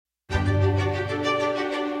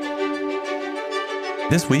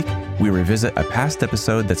This week, we revisit a past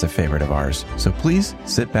episode that's a favorite of ours. So please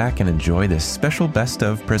sit back and enjoy this special best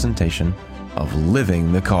of presentation of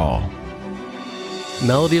Living the Call.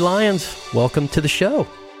 Melody Lyons, welcome to the show.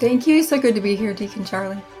 Thank you. So good to be here, Deacon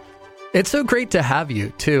Charlie. It's so great to have you,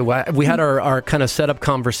 too. We had our kind of setup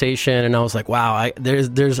conversation, and I was like, wow,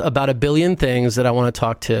 there's about a billion things that I want to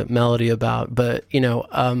talk to Melody about. But,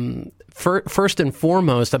 first and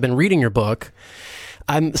foremost, I've been reading your book.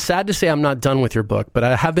 I'm sad to say I'm not done with your book, but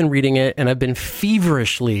I have been reading it, and I've been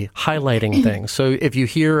feverishly highlighting things. So if you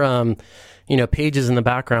hear, pages in the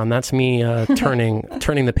background, that's me turning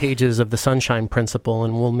the pages of the Sunshine Principle,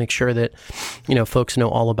 and we'll make sure that, folks know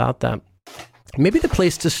all about that. Maybe the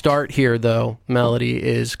place to start here, though, Melody,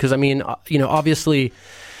 is because, obviously,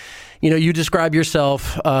 you describe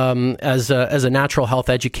yourself as a natural health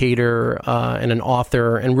educator and an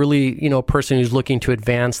author, and really, a person who's looking to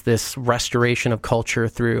advance this restoration of culture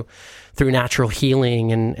through natural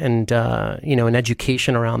healing and an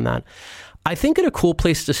education around that. I think a cool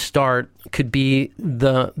place to start could be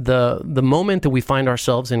the moment that we find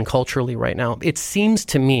ourselves in culturally right now. It seems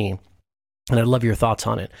to me, and I'd love your thoughts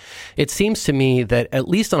on it. It seems to me that at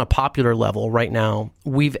least on a popular level right now,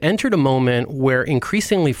 we've entered a moment where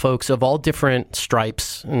increasingly folks of all different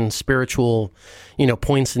stripes and spiritual,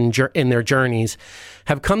 points in their journeys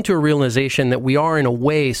have come to a realization that we are in a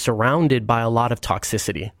way surrounded by a lot of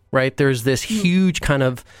toxicity, right? There's this huge kind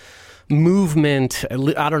of movement,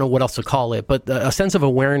 I don't know what else to call it, but a sense of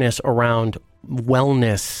awareness around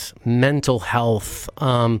wellness, mental health,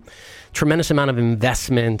 tremendous amount of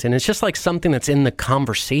investment. And it's just like something that's in the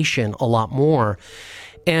conversation a lot more.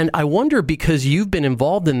 And I wonder, because you've been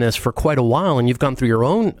involved in this for quite a while and you've gone through your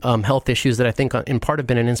own health issues that I think in part have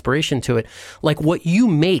been an inspiration to it, like what you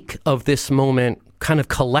make of this moment kind of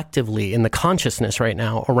collectively in the consciousness right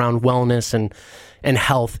now around wellness and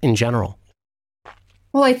health in general.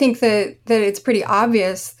 Well, I think that it's pretty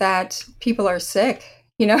obvious that people are sick.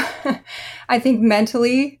 I think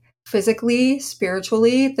mentally, physically,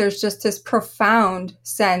 spiritually, there's just this profound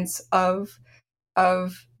sense of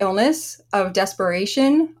illness, of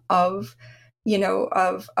desperation, of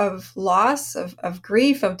loss, of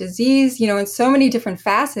grief, of disease, in so many different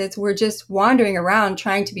facets. We're just wandering around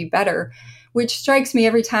trying to be better, which strikes me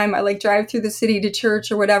every time I drive through the city to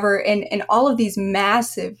church or whatever. And all of these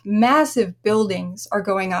massive, massive buildings are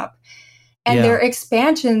going up. And they're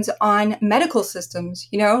expansions on medical systems,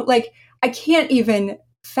 I can't even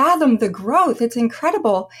fathom the growth. It's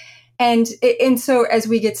incredible. And so as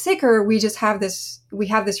we get sicker, we just have this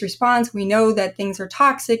response. We know that things are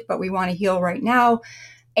toxic, but we want to heal right now.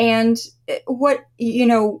 And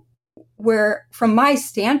where from my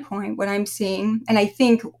standpoint, what I'm seeing, and I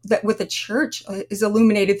think that what the church is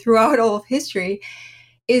illuminated throughout all of history,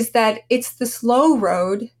 is that it's the slow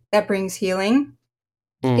road that brings healing.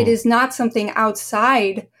 It is not something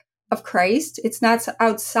outside of Christ. It's not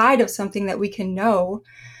outside of something that we can know.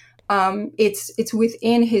 It's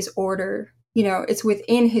within his order, it's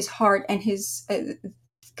within his heart and his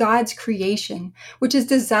God's creation, which is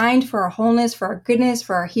designed for our wholeness, for our goodness,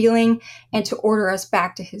 for our healing, and to order us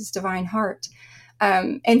back to his divine heart.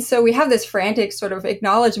 And so we have this frantic sort of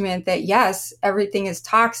acknowledgement that, yes, everything is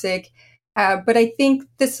toxic, but I think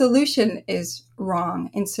the solution is wrong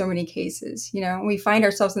in so many cases. We find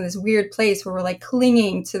ourselves in this weird place where we're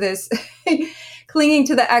clinging to this, clinging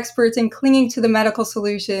to the experts and clinging to the medical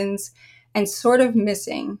solutions and sort of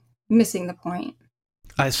missing the point.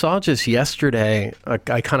 I saw just yesterday, I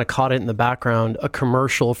kind of caught it in the background, a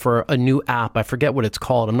commercial for a new app. I forget what it's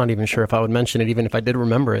called. I'm not even sure if I would mention it, even if I did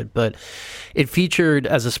remember it. But it featured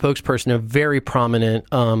as a spokesperson a very prominent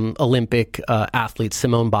Olympic athlete,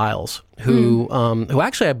 Simone Biles, who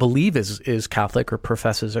actually I believe is Catholic or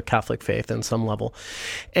professes a Catholic faith in some level.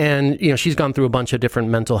 And, she's gone through a bunch of different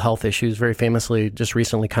mental health issues, very famously just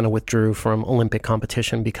recently kind of withdrew from Olympic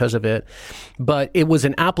competition because of it. But it was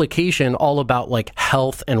an application all about health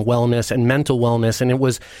and wellness and mental wellness. And it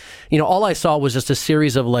was, all I saw was just a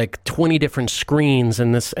series of 20 different screens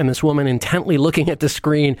and this woman intently looking at the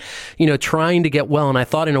screen, trying to get well. And I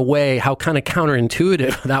thought in a way how kind of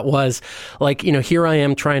counterintuitive that was. Here I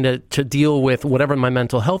am trying to deal with whatever my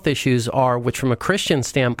mental health issues are, which from a Christian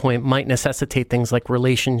standpoint might necessitate things like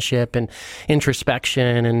relationship and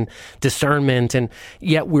introspection and discernment. And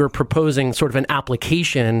yet we're proposing sort of an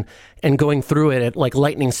application and going through it at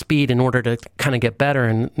lightning speed in order to kind of get better.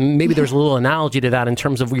 And maybe there's a little analogy to that in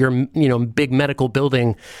terms of your, big medical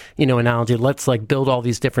building, analogy. Let's build all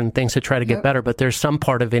these different things to try to get better. But there's some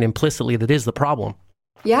part of it implicitly that is the problem.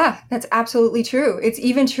 Yeah, that's absolutely true. It's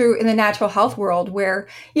even true in the natural health world where,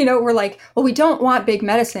 we're like, well, we don't want big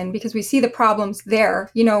medicine because we see the problems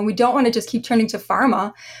there, and we don't want to just keep turning to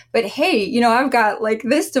pharma. But hey, I've got like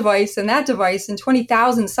this device and that device and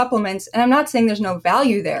 20,000 supplements. And I'm not saying there's no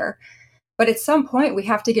value there, but at some point we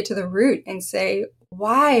have to get to the root and say,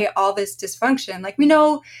 why all this dysfunction? Like we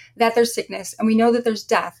know that there's sickness and we know that there's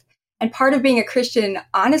death. And part of being a Christian,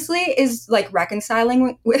 honestly, is like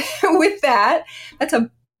reconciling with that.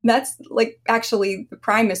 That's like actually the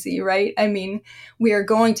primacy, right? I mean, we are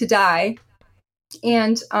going to die,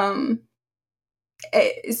 and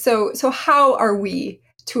so how are we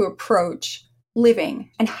to approach living,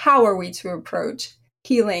 and how are we to approach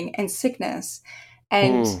healing and sickness?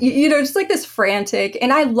 And just like this frantic.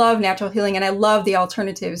 And I love natural healing, and I love the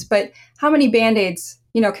alternatives, but how many band-aids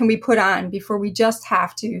can we put on before we just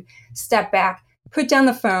have to step back, put down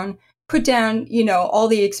the phone, put down, all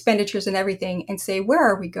the expenditures and everything and say, where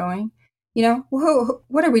are we going?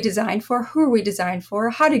 What are we designed for? Who are we designed for?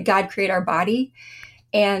 How did God create our body?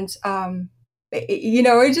 And,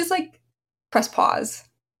 it's just like press pause.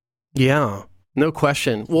 Yeah. No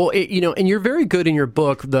question. Well, and you're very good in your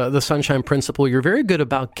book, the Sunshine Principle. You're very good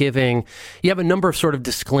about you have a number of sort of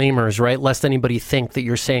disclaimers, right? Lest anybody think that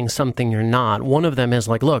you're saying something you're not. One of them is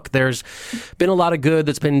like, look, there's been a lot of good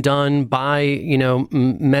that's been done by,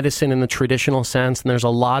 medicine in the traditional sense. And there's a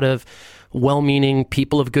lot of well-meaning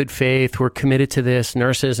people of good faith who are committed to this,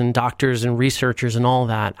 nurses and doctors and researchers and all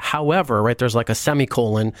that. However, right, there's like a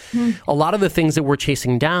semicolon. A lot of the things that we're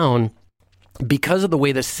chasing down, because of the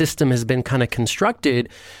way the system has been kind of constructed,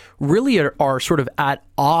 really are sort of at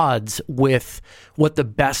odds with what the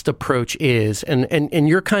best approach is. And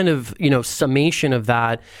your kind of, summation of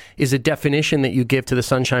that is a definition that you give to the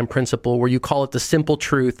Sunshine Principle, where you call it the simple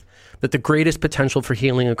truth that the greatest potential for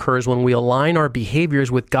healing occurs when we align our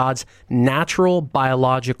behaviors with God's natural,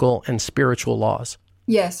 biological, and spiritual laws.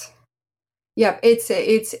 Yes. Yep. It's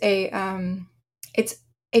a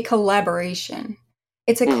collaboration.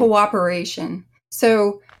 It's a cooperation.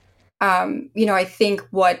 So, I think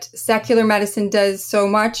what secular medicine does so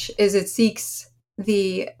much is it seeks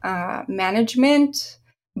the management,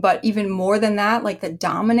 but even more than that, like the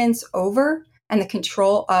dominance over and the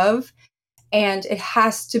control of. And it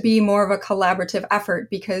has to be more of a collaborative effort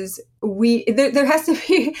because there has to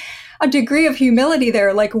be a degree of humility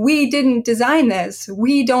there. Like, we didn't design this.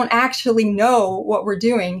 We don't actually know what we're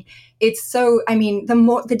doing. It's so,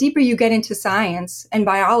 the deeper you get into science and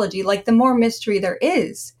biology, like the more mystery there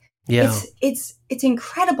is. Yeah. It's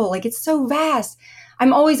incredible. Like, it's so vast.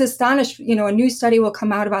 I'm always astonished, a new study will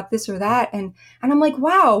come out about this or that. And I'm like,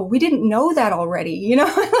 wow, we didn't know that already.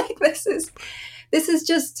 Like this is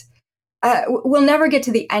just, we'll never get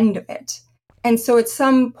to the end of it. And so at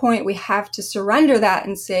some point we have to surrender that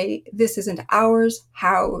and say, this isn't ours.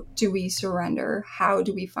 How do we surrender? How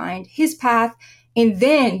do we find his path? And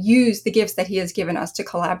then use the gifts that he has given us to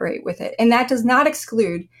collaborate with it. And that does not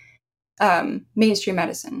exclude mainstream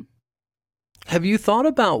medicine. Have you thought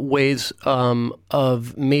about ways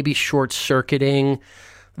of maybe short-circuiting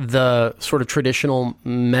the sort of traditional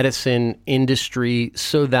medicine industry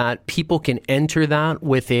so that people can enter that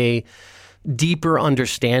with a deeper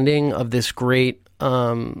understanding of this great,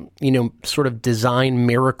 sort of design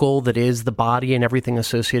miracle that is the body and everything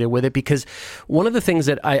associated with it? Because one of the things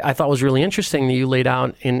that I thought was really interesting that you laid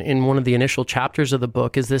out in one of the initial chapters of the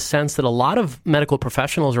book is this sense that a lot of medical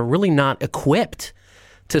professionals are really not equipped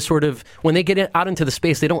to sort of, when they get out into the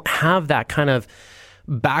space, they don't have that kind of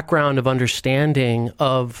background of understanding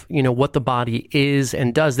of, what the body is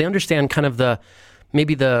and does. They understand kind of the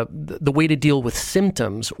way to deal with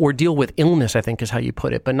symptoms or deal with illness, I think is how you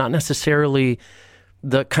put it, but not necessarily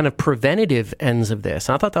the kind of preventative ends of this.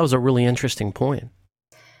 And I thought that was a really interesting point.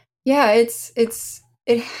 Yeah,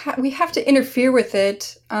 we have to interfere with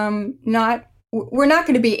it. We're not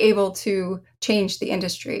going to be able to change the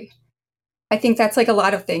industry. I think that's like a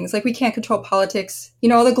lot of things. Like, we can't control politics,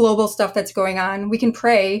 all the global stuff that's going on. We can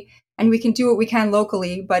pray and we can do what we can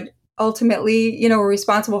locally, but ultimately, we're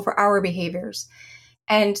responsible for our behaviors.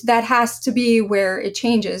 And that has to be where it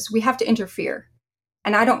changes. We have to interfere.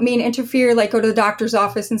 And I don't mean interfere like go to the doctor's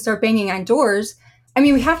office and start banging on doors. I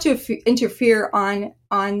mean, we have to interfere on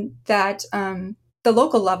that, the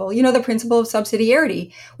local level, the principle of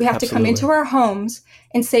subsidiarity. We have to come into our homes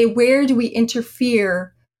and say, where do we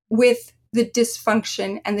interfere with the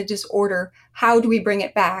dysfunction and the disorder? How do we bring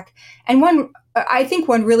it back? And I think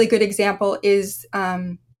one really good example is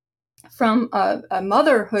from a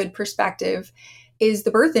motherhood perspective is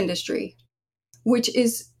the birth industry, which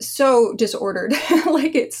is so disordered.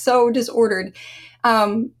 Like, it's so disordered.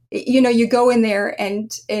 You go in there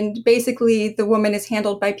and basically the woman is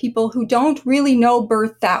handled by people who don't really know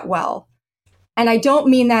birth that well. And I don't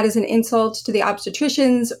mean that as an insult to the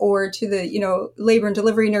obstetricians or to the, labor and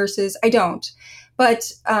delivery nurses. I don't.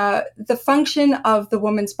 But the function of the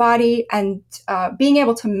woman's body and being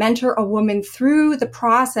able to mentor a woman through the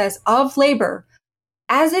process of labor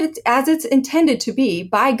as it's intended to be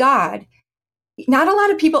by God, not a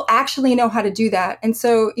lot of people actually know how to do that. And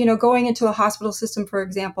so, going into a hospital system, for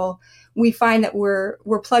example, we find that we're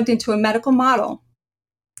plugged into a medical model.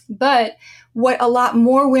 But what a lot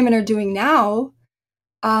more women are doing now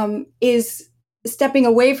is stepping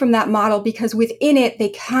away from that model, because within it, they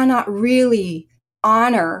cannot really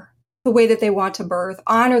honor the way that they want to birth,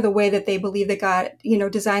 honor the way that they believe that God,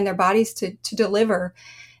 designed their bodies to deliver,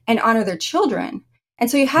 and honor their children. And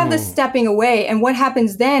so you have this stepping away. And what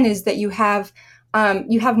happens then is that you have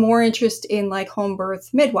more interest in like home birth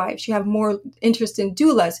midwives. You have more interest in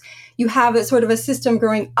doulas. You have a sort of a system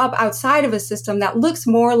growing up outside of a system that looks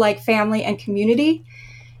more like family and community.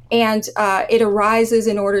 And it arises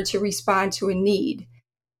in order to respond to a need.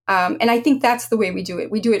 And I think that's the way we do it.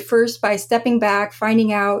 We do it first by stepping back,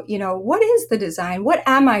 finding out, what is the design? What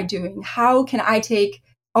am I doing? How can I take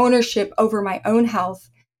ownership over my own health?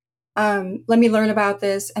 Let me learn about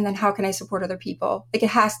this. And then how can I support other people?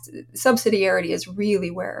 Subsidiarity is really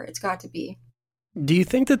where it's got to be. Do you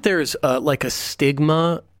think that there's like a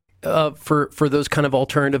stigma for those kind of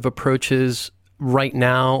alternative approaches right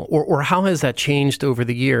now? Or how has that changed over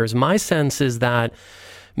the years? My sense is that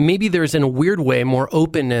maybe there's, in a weird way, more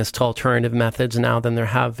openness to alternative methods now than there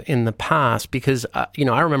have in the past. Because, I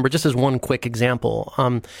remember, just as one quick example,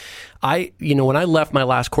 when I left my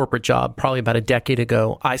last corporate job, probably about a decade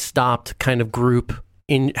ago, I stopped kind of group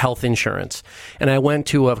in health insurance. And I went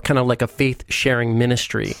to a kind of like a faith sharing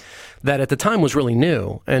ministry that at the time was really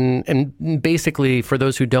new. And basically, for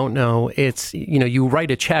those who don't know, it's, you write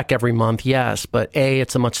a check every month, yes, but A,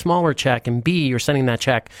 it's a much smaller check, and B, you're sending that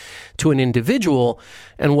check to an individual.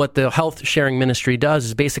 And what the health sharing ministry does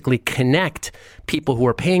is basically connect people who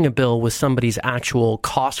are paying a bill with somebody's actual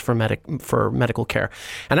cost for medical care.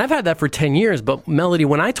 And I've had that for 10 years. But Melody,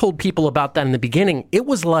 when I told people about that in the beginning, it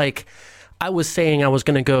was like I was saying I was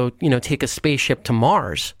going to go, take a spaceship to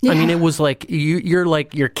Mars. Yeah. I mean, it was like,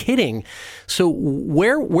 you're kidding. So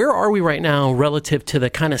where are we right now relative to the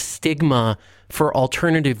kind of stigma for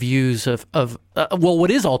alternative views of what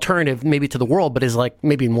is alternative maybe to the world, but is like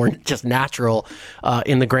maybe more just natural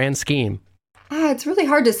in the grand scheme? It's really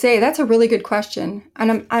hard to say. That's a really good question.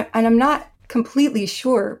 And I'm not completely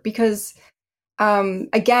sure, because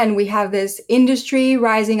again, we have this industry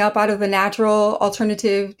rising up out of the natural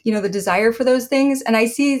alternative, the desire for those things. And I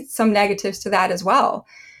see some negatives to that as well.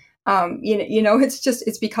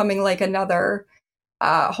 It's becoming like another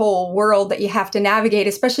whole world that you have to navigate,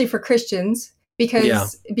 especially for Christians,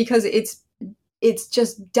 because it's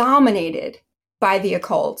just dominated by the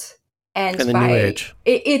occult and the by New Age.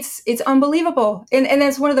 It's unbelievable. And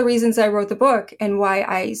that's one of the reasons I wrote the book and why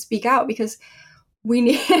I speak out, because we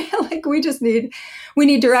need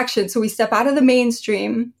direction. So we step out of the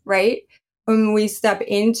mainstream, right? When we step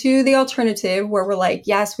into the alternative, where we're like,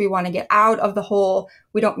 yes, we want to get out of the hole.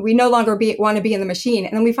 We no longer want to be in the machine.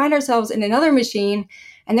 And then we find ourselves in another machine,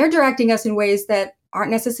 and they're directing us in ways that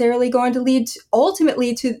aren't necessarily going to lead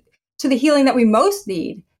ultimately to the healing that we most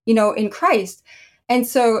need, in Christ. And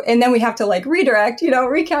then we have to like redirect,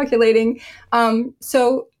 recalculating.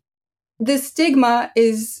 So the stigma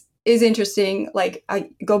is interesting. Like, I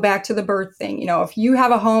go back to the birth thing. If you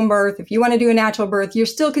have a home birth, if you want to do a natural birth, you're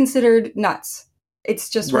still considered nuts. It's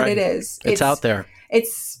just what it is. It's out there.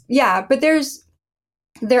 But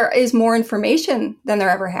there is more information than there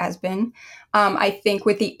ever has been. I think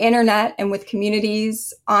with the internet and with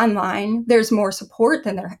communities online, there's more support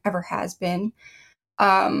than there ever has been.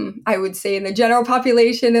 I would say in the general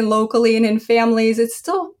population and locally and in families, it's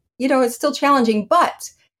still challenging,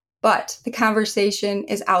 but the conversation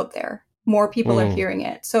is out there. More people are hearing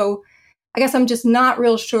it. So I guess I'm just not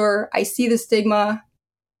real sure. I see the stigma.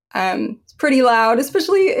 It's pretty loud,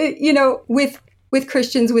 especially, with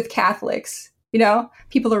Christians, with Catholics,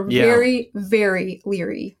 people are very, very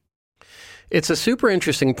leery. It's a super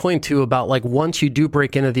interesting point too about like once you do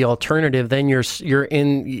break into the alternative, then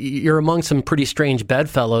you're among some pretty strange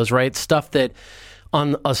bedfellows, right? Stuff that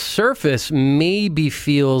on a surface maybe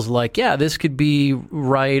feels like, yeah, this could be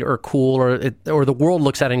right or cool, or the world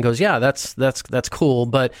looks at it and goes, yeah, that's cool,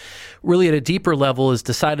 but really at a deeper level is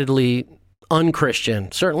decidedly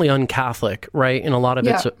un-Christian, certainly un-Catholic, right? In a lot of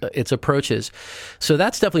its approaches. So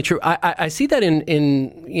that's definitely true. I see that in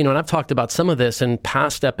and I've talked about some of this in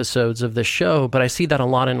past episodes of the show, but I see that a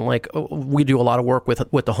lot in we do a lot of work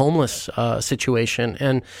with the homeless situation.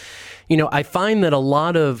 And, I find that a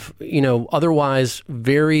lot of, otherwise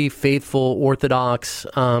very faithful Orthodox,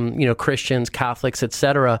 Christians, Catholics,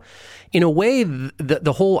 etc., in a way,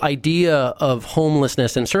 the whole idea of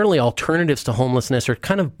homelessness and certainly alternatives to homelessness are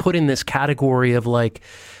kind of put in this category of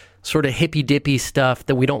sort of hippy-dippy stuff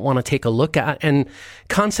that we don't want to take a look at. And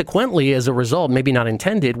consequently, as a result, maybe not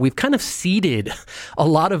intended, we've kind of ceded a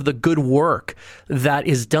lot of the good work that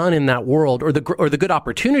is done in that world, or the good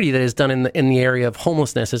opportunity that is done in the area of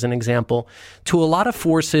homelessness, as an example, to a lot of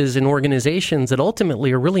forces and organizations that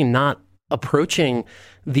ultimately are really not approaching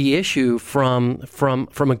the issue from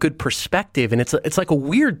a good perspective. And it's like a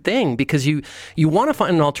weird thing, because you want to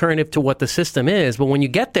find an alternative to what the system is, but when you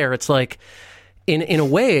get there, it's like, in a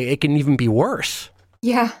way, it can even be worse.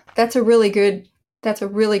 Yeah, that's a really good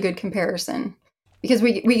comparison, because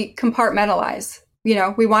we compartmentalize.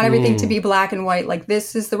 We want everything to be black and white. Like,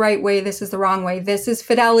 this is the right way, this is the wrong way, this is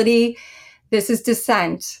fidelity, this is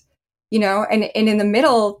dissent. And in the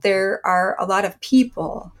middle, there are a lot of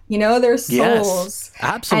people. There's souls. Yes,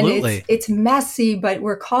 absolutely. And it's messy, but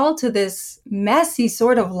we're called to this messy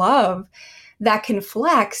sort of love that can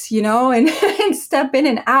flex, and step in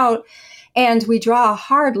and out. And we draw a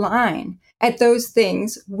hard line at those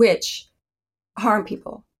things which harm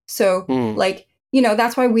people. So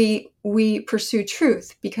that's why we pursue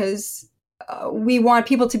truth, because we want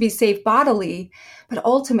people to be safe bodily, but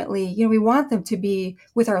ultimately, we want them to be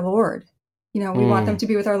with our Lord. We want them to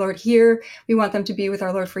be with our Lord here. We want them to be with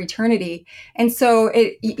our Lord for eternity. And so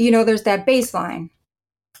there's that baseline.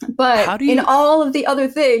 But in all of the other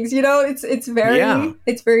things, it's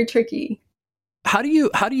very tricky. How do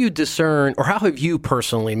you discern, or how have you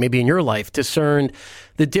personally, maybe in your life, discerned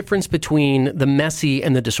the difference between the messy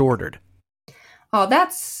and the disordered? Oh,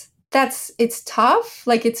 it's tough.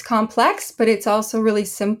 It's complex, but it's also really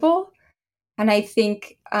simple. And I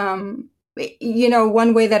think, one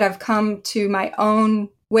way that I've come to my own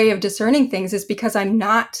way of discerning things is because I'm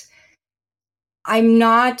not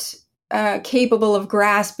capable of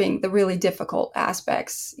grasping the really difficult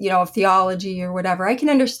aspects, of theology or whatever. I can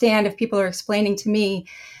understand if people are explaining to me,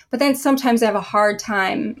 but then sometimes I have a hard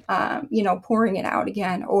time, pouring it out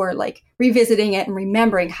again, or revisiting it and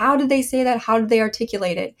remembering, how did they say that? How did they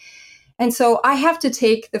articulate it? And so I have to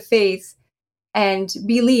take the faith and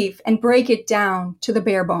belief and break it down to the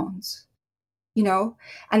bare bones,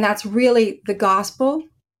 and that's really the gospel,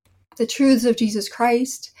 the truths of Jesus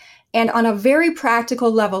Christ. And on a very practical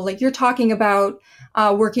level, you're talking about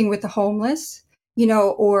working with the homeless,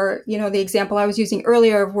 or, the example I was using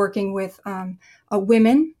earlier of working with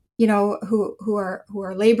women, who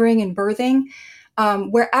are laboring and birthing.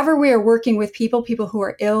 Wherever we are working with people who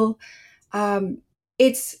are ill,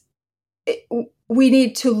 we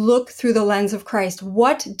need to look through the lens of Christ.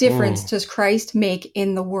 What difference does Christ make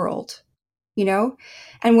in the world?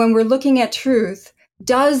 And when we're looking at truth,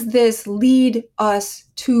 does this lead us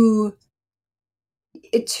to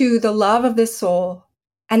the love of this soul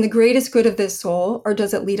and the greatest good of this soul, or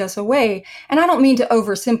does it lead us away? And I don't mean to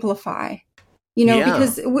oversimplify,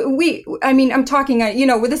 because I'm talking,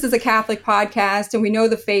 this is a Catholic podcast and we know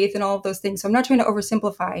the faith and all of those things. So I'm not trying to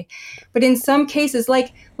oversimplify, but in some cases,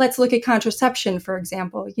 let's look at contraception, for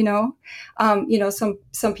example,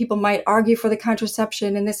 some people might argue for the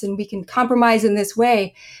contraception and we can compromise in this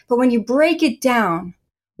way. But when you break it down,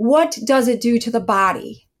 what does it do to the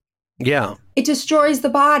body? Yeah. It destroys the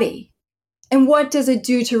body. And what does it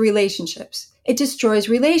do to relationships? It destroys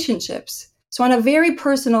relationships. So on a very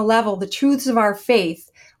personal level, the truths of our faith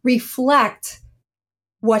reflect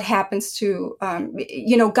what happens to,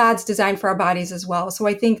 God's design for our bodies as well. So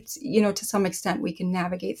I think, to some extent we can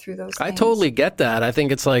navigate through those things. I totally get that. I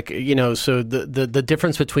think it's so the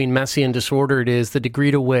difference between messy and disordered is the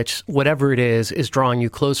degree to which whatever it is drawing you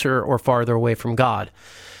closer or farther away from God.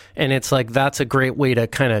 And it's that's a great way to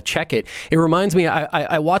kind of check it. It reminds me,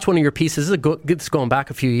 I watched one of your pieces, this is going back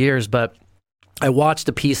a few years, but I watched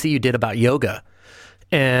a piece that you did about yoga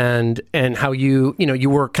and how you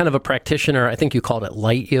were kind of a practitioner. I think you called it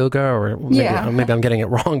light yoga, or maybe I'm getting it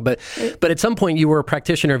wrong, but at some point you were a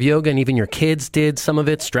practitioner of yoga, and even your kids did some of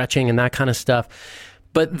it, stretching and that kind of stuff.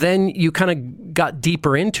 But then you kind of got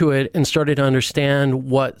deeper into it and started to understand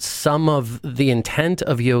what some of the intent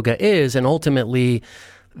of yoga is, and ultimately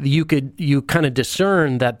you kind of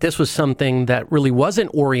discern that this was something that really wasn't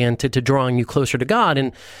oriented to drawing you closer to God.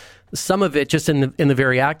 And some of it just in the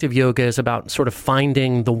very active yoga is about sort of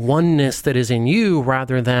finding the oneness that is in you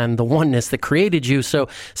rather than the oneness that created you. So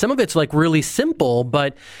some of it's like really simple,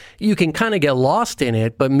 but you can kind of get lost in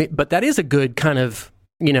it. But that is a good kind of,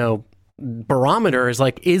 barometer, is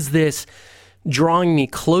like, is this drawing me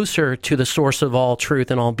closer to the source of all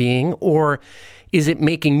truth and all being, or is it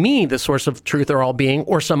making me the source of truth or all being,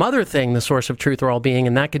 or some other thing the source of truth or all being?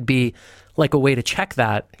 And that could be like a way to check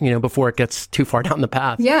that, before it gets too far down the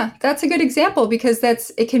path. Yeah, that's a good example, because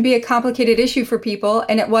it can be a complicated issue for people.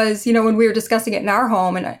 And it was, when we were discussing it in our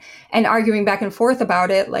home and arguing back and forth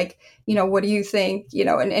about it, like, what do you think?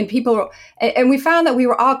 And people, and we found that we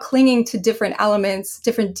were all clinging to different elements,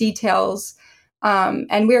 different details.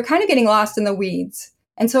 And we were kind of getting lost in the weeds.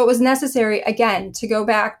 And so it was necessary, again, to go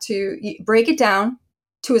back to break it down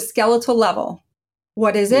to a skeletal level.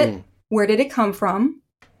 What is it? Where did it come from?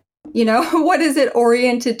 What is it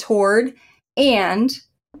oriented toward? And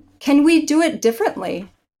can we do it differently?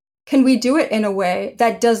 Can we do it in a way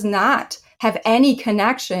that does not have any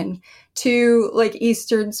connection to like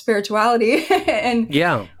Eastern spirituality and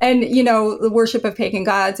the worship of pagan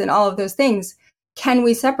gods and all of those things? Can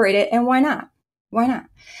we separate it? And why not? Why not?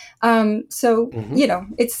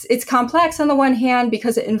 It's complex on the one hand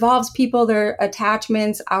because it involves people, their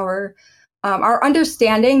attachments, our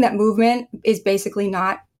understanding that movement is basically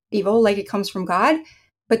not evil, like it comes from God.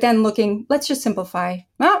 But then let's just simplify.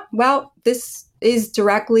 Well, this is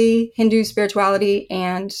directly Hindu spirituality,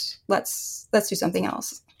 and let's do something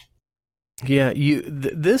else. Yeah,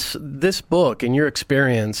 this book and your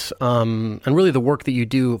experience, and really the work that you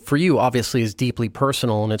do for you, obviously, is deeply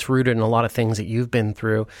personal, and it's rooted in a lot of things that you've been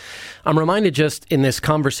through. I'm reminded just in this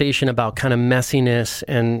conversation about kind of messiness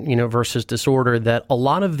and versus disorder that a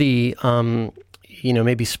lot of the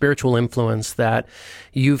maybe spiritual influence that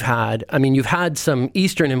you've had. I mean, you've had some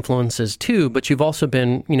Eastern influences too, but you've also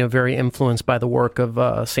been, very influenced by the work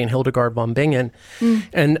of St. Hildegard von Bingen.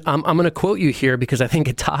 And I'm going to quote you here because I think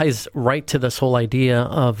it ties right to this whole idea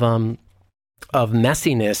of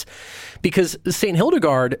messiness, because St.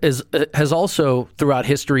 Hildegard has also throughout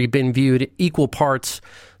history been viewed equal parts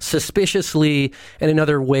suspiciously and in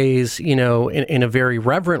other ways, in a very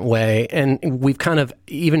reverent way. And we've kind of,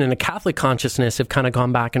 even in a Catholic consciousness, have kind of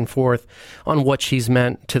gone back and forth on what she's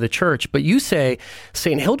meant to the church. But you say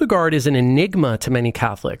St. Hildegard is an enigma to many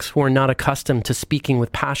Catholics who are not accustomed to speaking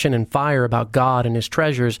with passion and fire about God and his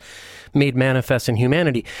treasures made manifest in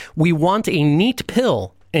humanity. We want a neat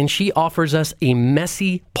pill, and she offers us a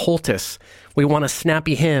messy poultice. We want a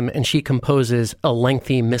snappy hymn, and she composes a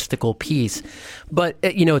lengthy mystical piece. But,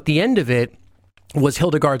 at the end of it was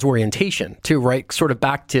Hildegard's orientation too, right? Sort of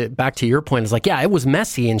back to your point, is like, yeah, it was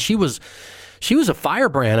messy, and she was a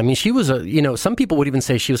firebrand. I mean, she was some people would even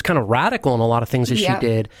say she was kind of radical in a lot of things that she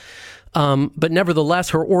did. But nevertheless,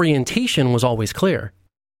 her orientation was always clear.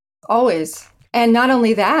 Always. And not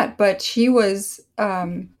only that, but she was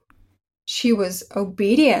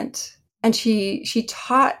obedient, and she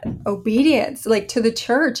taught obedience, like, to the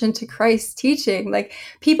church and to Christ's teaching. Like,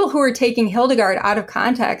 people who are taking Hildegard out of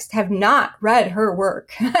context have not read her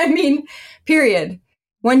work. I mean, period.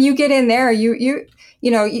 When you get in there, you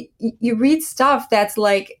read stuff that's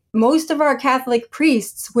like most of our Catholic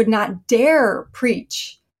priests would not dare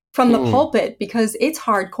preach from the pulpit because it's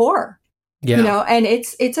hardcore. Yeah. And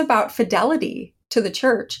it's about fidelity to the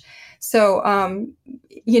church. So,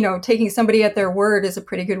 taking somebody at their word is a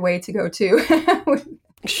pretty good way to go too.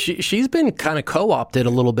 She's been kind of co-opted a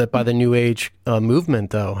little bit by the New Age movement,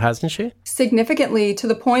 though, hasn't she? Significantly, to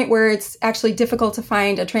the point where it's actually difficult to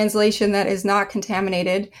find a translation that is not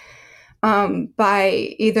contaminated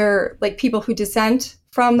by either like people who dissent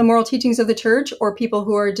from the moral teachings of the church, or people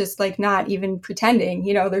who are just like not even pretending,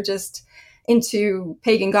 they're just into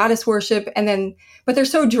pagan goddess worship, but they're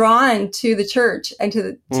so drawn to the church and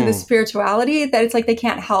to the spirituality that it's like they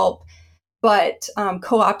can't help but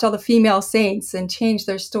co-opt all the female saints and change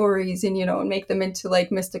their stories and and make them into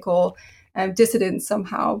like mystical dissidents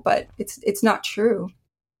somehow. But it's not true.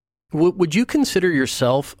 Would you consider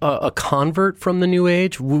yourself a convert from the New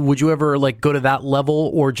Age? Would you ever like go to that level,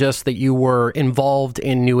 or just that you were involved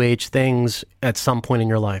in New Age things at some point in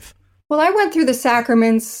your life? Well, I went through the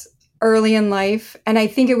sacraments early in life, and I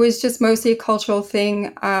think it was just mostly a cultural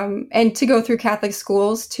thing, and to go through Catholic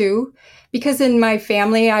schools too, because in my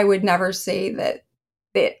family, I would never say that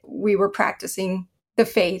we were practicing the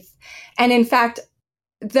faith. And in fact,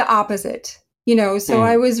 the opposite, so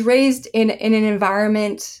I was raised in an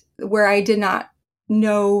environment where I did not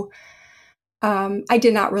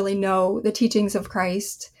really know the teachings of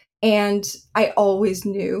Christ. And I always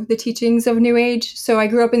knew the teachings of New Age. So I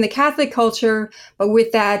grew up in the Catholic culture, but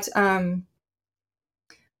with that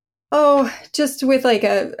Oh, just with like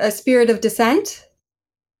a spirit of dissent.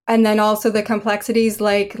 And then also the complexities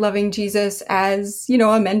like loving Jesus as,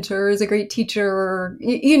 a mentor, as a great teacher, or,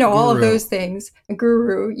 all of those things. A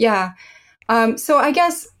guru. Yeah. So I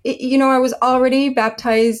guess, I was already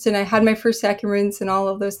baptized and I had my first sacraments and all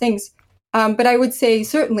of those things. But I would say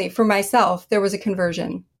certainly for myself, there was a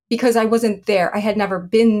conversion because I wasn't there. I had never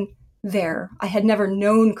been there. I had never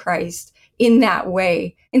known Christ in that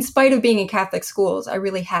way. In spite of being in Catholic schools, I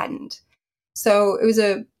really hadn't. So it was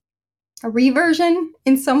a reversion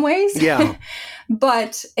in some ways, Yeah.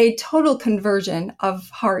 but a total conversion of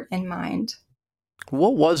heart and mind.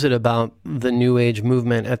 What was it about the New Age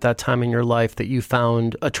movement at that time in your life that you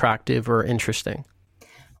found attractive or interesting?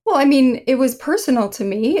 Well, I mean, it was personal to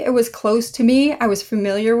me. It was close to me. I was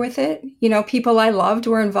familiar with it. People I loved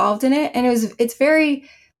were involved in it, and it's very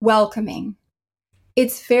welcoming.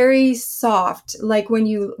 It's very soft. Like when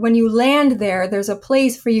you land there, there's a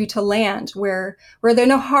place for you to land where there are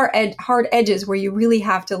no hard edges where you really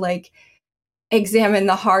have to like examine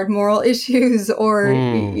the hard moral issues or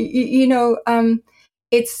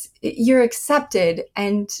it's you're accepted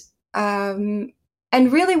and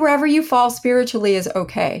really wherever you fall spiritually is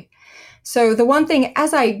okay. So the one thing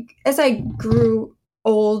as I grew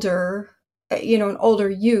older, an older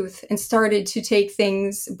youth and started to take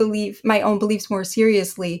my own beliefs more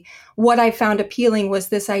seriously, what I found appealing was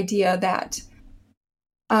this idea that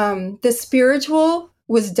the spiritual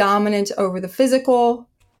was dominant over the physical.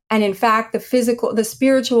 And in fact, the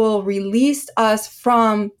spiritual released us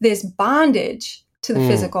from this bondage to the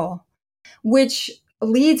physical, which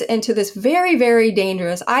leads into this very, very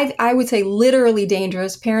dangerous, I would say literally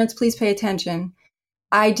dangerous, parents, please pay attention,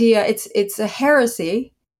 idea. It's a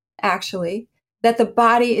heresy, actually, that the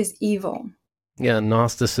body is evil. Yeah,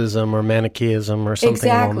 Gnosticism or Manichaeism or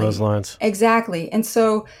something along those lines. Exactly. And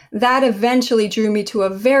so that eventually drew me to a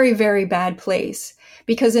very, very bad place.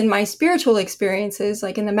 Because in my spiritual experiences,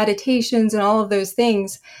 like in the meditations and all of those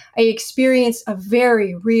things, I experienced a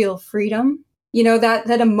very real freedom.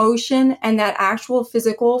 That emotion and that actual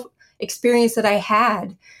physical experience that I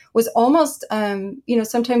had was almost,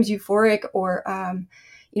 sometimes euphoric or,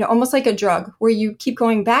 almost like a drug where you keep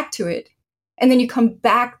going back to it and then you come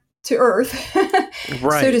back to earth,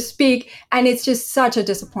 right, so to speak. And it's just such a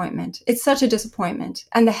disappointment. It's such a disappointment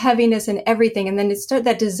and the heaviness and everything. And then it's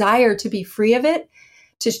that desire to be free of it,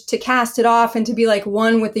 to cast it off and to be like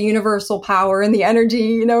one with the universal power and the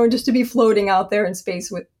energy, and just to be floating out there in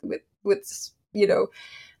space with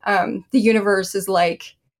the universe is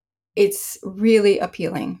like, it's really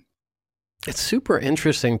appealing. It's super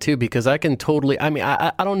interesting too, because I can totally,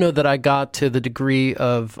 I don't know that I got to the degree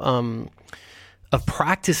of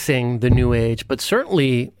practicing the New Age, but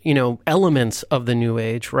certainly, elements of the New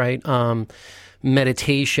Age, right?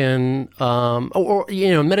 Meditation,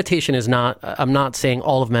 meditation is not, I'm not saying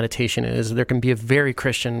all of meditation is, there can be a very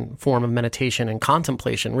Christian form of meditation and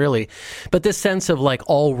contemplation, really. But this sense of like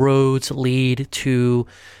all roads lead to,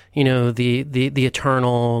 the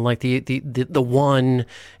eternal, like the one,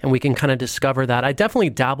 and we can kind of discover that. I definitely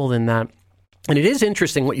dabbled in that. And it is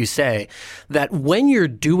interesting what you say, that when you're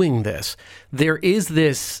doing this, there is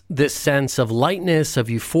this sense of lightness,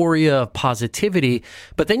 of euphoria, of positivity,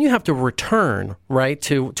 but then you have to return, right,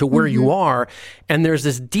 to where you are. And there's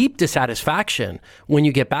this deep dissatisfaction when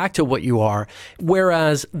you get back to what you are.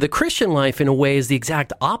 Whereas the Christian life, in a way, is the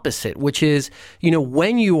exact opposite, which is,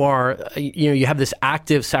 when you are, you have this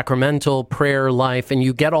active sacramental prayer life and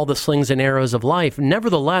you get all the slings and arrows of life.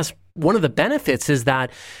 Nevertheless, one of the benefits is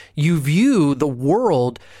that you view the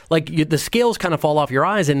world like the scales kind of fall off your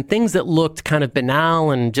eyes, and things that looked kind of banal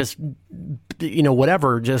and just,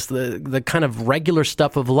 whatever, just the kind of regular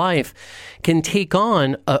stuff of life can take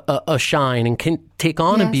on a shine and can take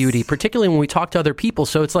on a beauty, particularly when we talk to other people.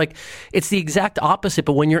 So it's like, it's the exact opposite.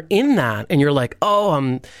 But when you're in that and you're like, oh,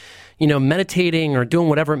 I'm, meditating or doing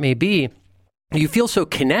whatever it may be, you feel so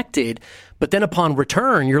connected. But then upon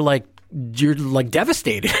return, you're like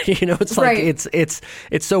devastated. It's like, right.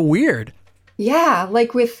 It's so weird. Yeah.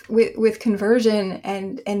 Like with conversion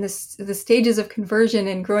and the stages of conversion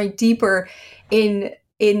and growing deeper in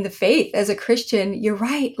the faith as a Christian, you're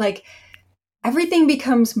right. Like everything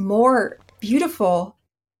becomes more beautiful,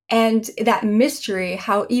 and that mystery,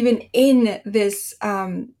 how even in this,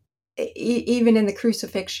 even in the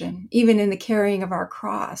crucifixion, even in the carrying of our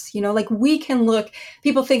cross, like we can look,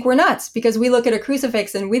 people think we're nuts because we look at a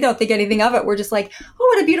crucifix and we don't think anything of it. We're just like, oh,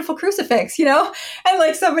 what a beautiful crucifix, and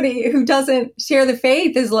like somebody who doesn't share the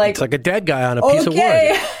faith is like, it's like a dead guy on a piece of wood.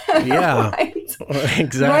 Yeah, right.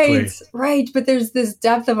 Exactly. Right. But there's this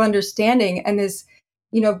depth of understanding and this,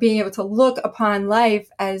 being able to look upon life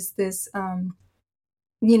as this,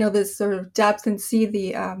 this sort of depth and see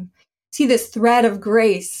this thread of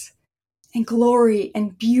grace and glory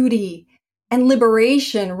and beauty and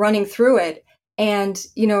liberation running through it. And,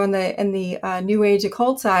 in the New Age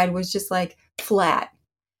occult side was just like flat.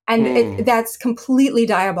 And that's completely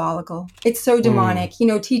diabolical. It's so demonic,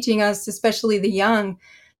 teaching us, especially the young,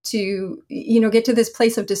 to, get to this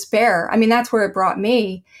place of despair. I mean, that's where it brought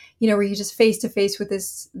me, where you're just face to face with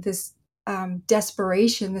this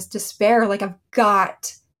desperation, this despair, like I've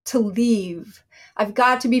got to leave. I've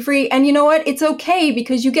got to be free. And you know what? It's okay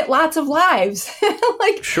because you get lots of lives.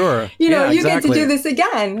 Like, sure. You get to do this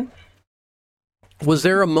again. Was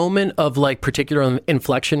there a moment of like particular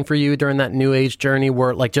inflection for you during that New Age journey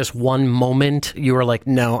where like just one moment you were like,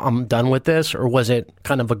 no, I'm done with this? Or was it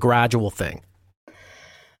kind of a gradual thing?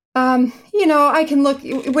 I can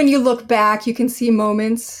when you look back, you can see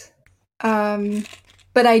moments.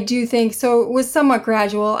 But I do think, so it was somewhat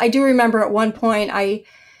gradual. I do remember at one point,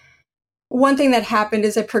 one thing that happened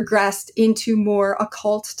as I progressed into more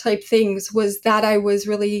occult type things was that I was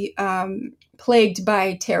really plagued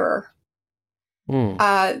by terror.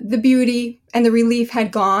 The beauty and the relief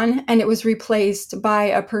had gone, and it was replaced by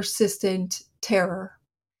a persistent terror.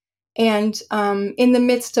 And in the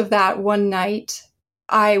midst of that one night,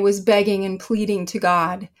 I was begging and pleading to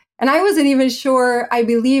God. And I wasn't even sure I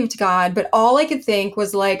believed God, but all I could think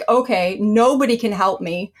was like, okay, nobody can help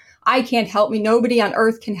me. I can't help me. Nobody on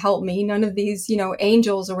earth can help me. None of these,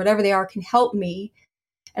 angels or whatever they are can help me.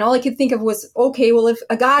 And all I could think of was, okay, well, if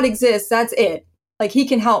a God exists, that's it. Like, he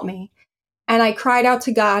can help me. And I cried out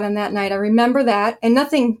to God on that night. I remember that. And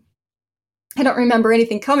I don't remember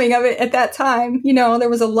anything coming of it at that time. There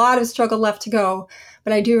was a lot of struggle left to go.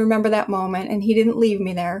 But I do remember that moment, and he didn't leave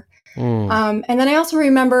me there. And then I also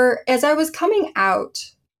remember as I was coming out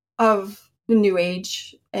of the New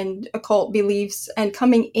Age and occult beliefs and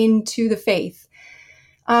coming into the faith,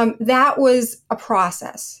 that was a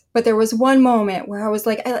process. But there was one moment where I was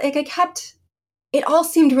like, it all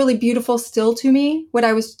seemed really beautiful still to me, what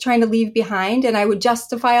I was trying to leave behind. And I would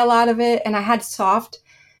justify a lot of it. And I had soft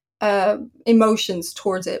emotions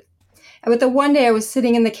towards it. But the one day I was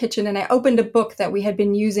sitting in the kitchen and I opened a book that we had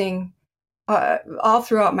been using all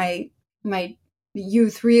throughout my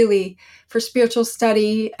youth, really, for spiritual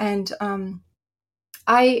study. And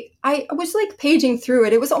I was like paging through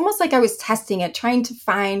it. It was almost like I was testing it, trying to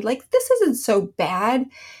find like, this isn't so bad.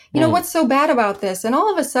 What's so bad about this? And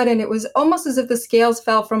all of a sudden it was almost as if the scales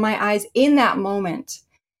fell from my eyes in that moment.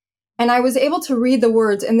 And I was able to read the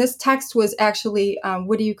words. And this text was actually,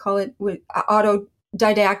 what do you call it?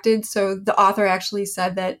 Autodidacted. So the author actually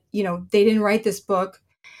said that, they didn't write this book,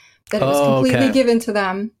 that it was completely given to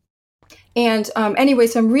them. And anyway,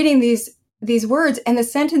 so I'm reading these words and the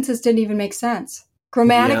sentences didn't even make sense,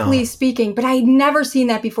 grammatically speaking, but I had never seen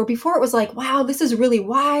that before. Before it was like, wow, this is really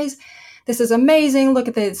wise. This is amazing. Look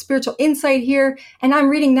at the spiritual insight here. And I'm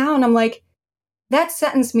reading now and I'm like, that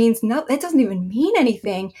sentence means no, that doesn't even mean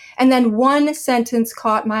anything. And then one sentence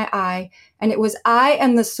caught my eye and it was, I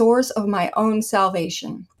am the source of my own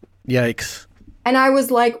salvation. Yikes. And I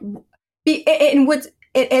was like,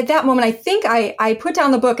 at that moment, I think I put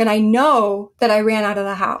down the book and I know that I ran out of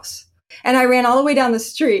the house and I ran all the way down the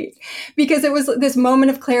street because it was this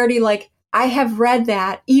moment of clarity. Like, I have read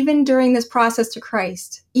that even during this process to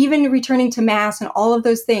Christ, even returning to Mass and all of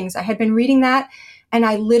those things, I had been reading that and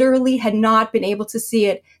I literally had not been able to see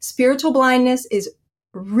it. Spiritual blindness is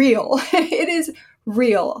real. It is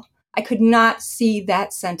real. I could not see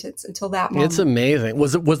that sentence until that moment. It's amazing.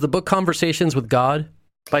 Was the book Conversations with God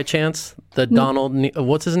by chance? The Donald,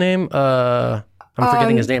 what's his name? I'm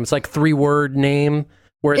forgetting his name. It's like 3-word name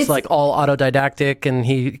where it's like all autodidactic and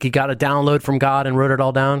he got a download from God and wrote it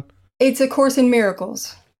all down. It's A Course in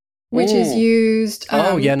Miracles, which is used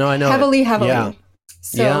I know heavily. Yeah.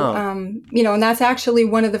 So, and that's actually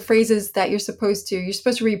one of the phrases that you're supposed to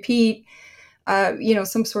repeat,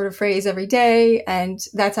 some sort of phrase every day. And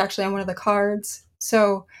that's actually on one of the cards.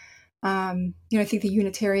 So, I think the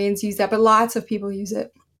Unitarians use that, but lots of people use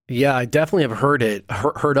it. Yeah, I definitely have heard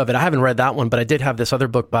of it. I haven't read that one, but I did have this other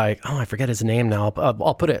book by, I forget his name now.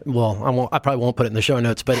 I'll put it, I probably won't put it in the show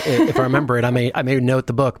notes, but if I remember it, I may note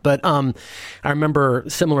the book. But I remember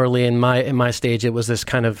similarly in my stage, it was this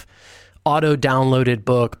kind of auto-downloaded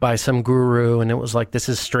book by some guru, and it was like, this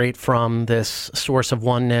is straight from this source of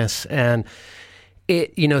oneness, and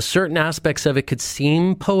it, certain aspects of it could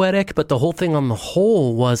seem poetic, but the whole thing on the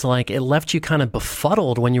whole was like, it left you kind of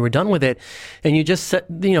befuddled when you were done with it. And you just said,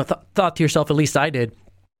 thought to yourself, at least I did,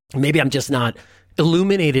 maybe I'm just not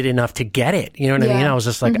illuminated enough to get it. You know what I mean? I was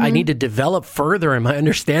just like, I need to develop further in my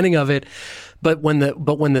understanding of it. But when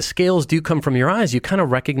the scales do come from your eyes, you kind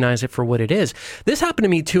of recognize it for what it is. This happened to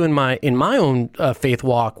me too in my own faith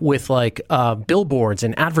walk with like billboards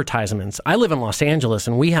and advertisements. I live in Los Angeles,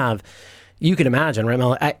 and we have, you can imagine, right,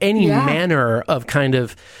 Mel, any manner of kind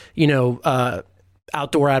of,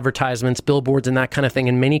 outdoor advertisements, billboards, and that kind of thing.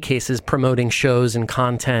 In many cases, promoting shows and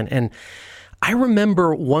content. And I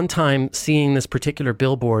remember one time seeing this particular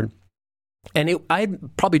billboard. And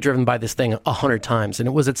I'd probably driven by this thing 100 times, and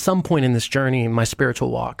it was at some point in this journey in my spiritual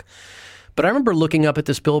walk. But I remember looking up at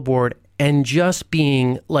this billboard and just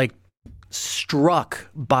being like struck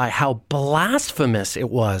by how blasphemous it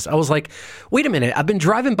was. I was like, wait a minute, I've been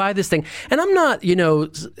driving by this thing, and I'm not,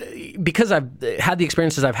 because I've had the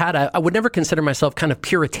experiences I've had, I would never consider myself kind of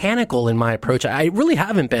puritanical in my approach. I really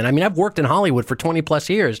haven't been. I mean, I've worked in Hollywood for 20 plus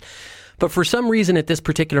years. But for some reason at this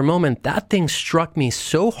particular moment, that thing struck me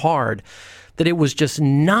so hard that it was just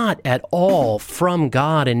not at all from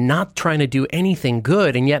God and not trying to do anything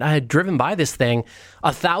good. And yet I had driven by this thing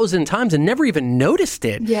 1,000 times and never even noticed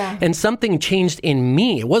it. Yeah. And something changed in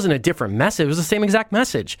me. It wasn't a different message. It was the same exact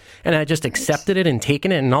message. And I just accepted it and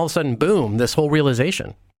taken it. And all of a sudden, boom, this whole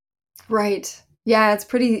realization. Right. Yeah, it's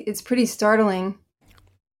pretty startling.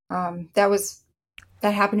 That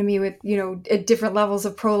happened to me with, at different levels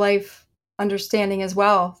of pro-life understanding as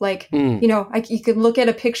well. Like, you could look at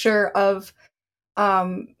a picture of,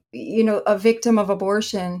 a victim of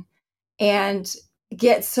abortion and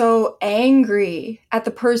get so angry at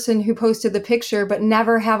the person who posted the picture, but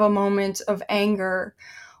never have a moment of anger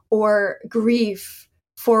or grief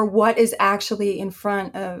for what is actually in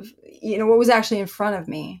front of, what was actually in front of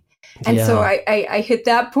me. And so I hit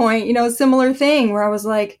that point, similar thing where I was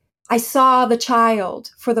like, I saw the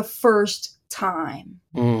child for the first time.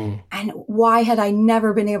 And why had I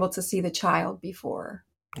never been able to see the child before?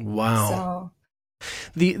 Wow. So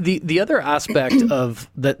the other aspect of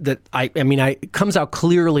that I comes out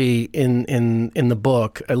clearly in the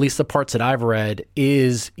book, at least the parts that I've read,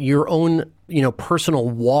 is your own personal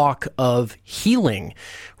walk of healing,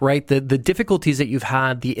 right? The difficulties that you've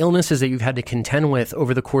had, the illnesses that you've had to contend with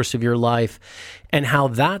over the course of your life, and how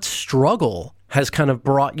that struggle has kind of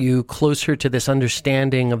brought you closer to this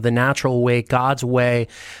understanding of the natural way, God's way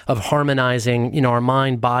of harmonizing, our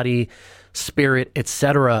mind, body, spirit,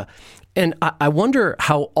 etc. And I wonder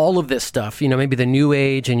how all of this stuff, maybe the new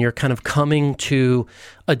age, and you're kind of coming to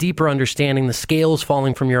a deeper understanding, the scales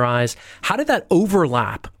falling from your eyes, how did that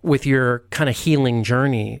overlap with your kind of healing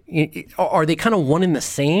journey? Are they kind of one and the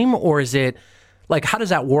same, or is it like, how does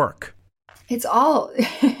that work? It's all,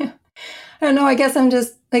 I don't know, I guess I'm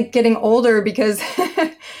just like getting older because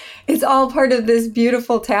it's all part of this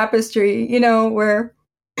beautiful tapestry, where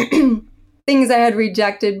things I had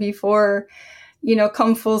rejected before,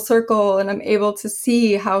 come full circle, and I'm able to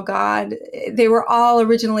see how they were all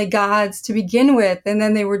originally God's to begin with, and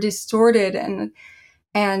then they were distorted and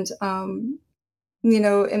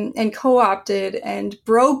co-opted and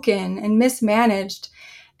broken and mismanaged.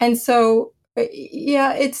 And so,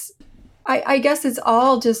 I guess it's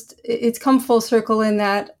all just, it's come full circle in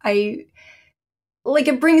that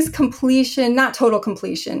it brings completion, not total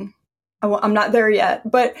completion. I'm not there yet,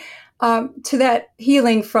 but to that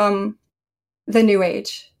healing from the new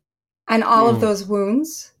age and all of those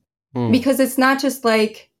wounds, because it's not just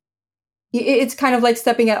like, it's kind of like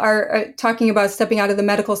talking about stepping out of the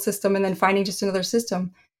medical system and then finding just another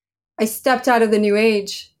system. I stepped out of the new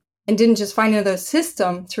age and didn't just find another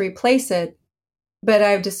system to replace it, but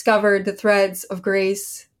I've discovered the threads of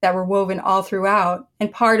grace that were woven all throughout.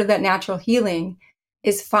 And part of that natural healing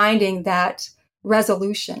is finding that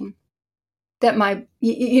resolution, that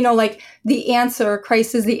the answer,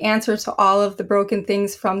 Christ is the answer to all of the broken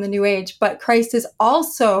things from the new age, but Christ is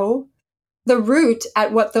also the root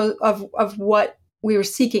at of what we were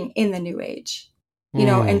seeking in the new age,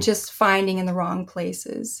 and just finding in the wrong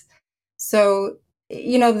places. So,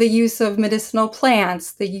 the use of medicinal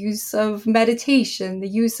plants, the use of meditation, the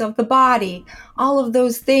use of the body, all of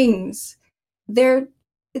those things, they're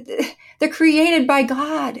created by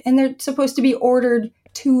God, and they're supposed to be ordered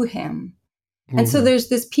to Him. And so there's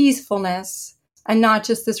this peacefulness and not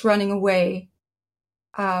just this running away,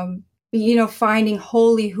 finding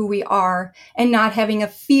wholly who we are and not having a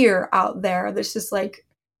fear out there. There's this like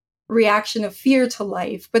reaction of fear to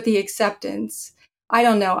life, but the acceptance. I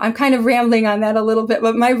don't know. I'm kind of rambling on that a little bit,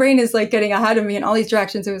 but my brain is like getting ahead of me in all these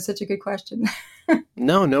directions. It was such a good question.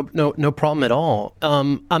 No problem at all.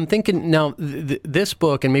 I'm thinking now, this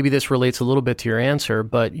book, and maybe this relates a little bit to your answer,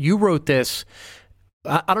 but you wrote this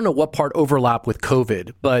I don't know what part overlapped with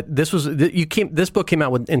COVID, but this book came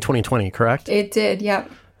out in 2020, correct? It did. Yep.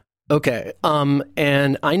 Okay.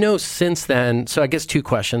 And I know since then, so I guess two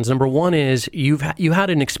questions. Number one is you had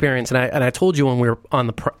an experience, and I told you when we were on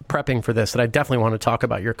the prepping for this that I definitely want to talk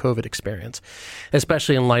about your COVID experience,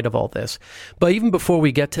 especially in light of all this. But even before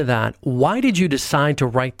we get to that, why did you decide to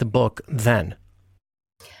write the book then?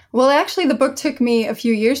 Well, actually, the book took me a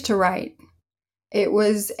few years to write. It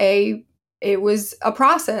was a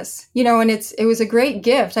process, and it was a great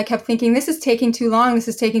gift. I kept thinking, this is taking too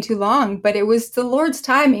long, but it was the Lord's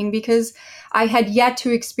timing, because I had yet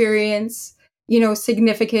to experience,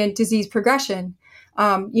 significant disease progression,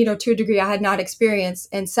 to a degree I had not experienced,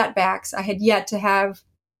 and setbacks. I had yet to have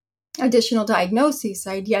additional diagnoses.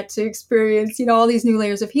 I had yet to experience, all these new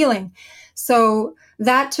layers of healing. So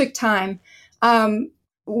that took time.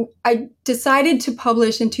 I decided to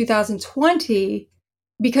publish in 2020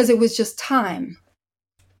 because it was just time.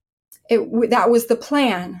 That was the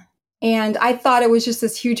plan. And I thought it was just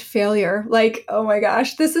this huge failure. Like, oh my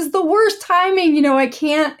gosh, this is the worst timing. I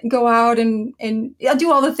can't go out and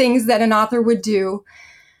do all the things that an author would do,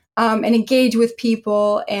 and engage with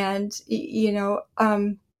people. And,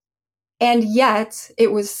 and yet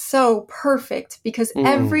it was so perfect, because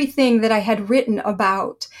everything that I had written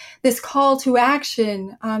about, this call to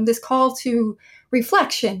action, this call to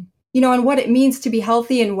reflection, and what it means to be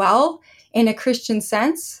healthy and well in a Christian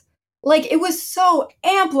sense, like, it was so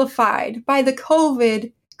amplified by the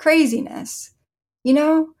COVID craziness.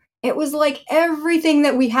 It was like everything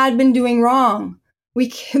that we had been doing wrong, we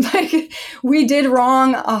did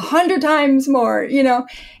wrong 100 times more,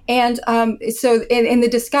 And so in the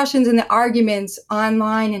discussions and the arguments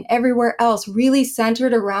online and everywhere else really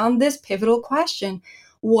centered around this pivotal question: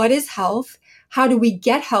 what is health? How do we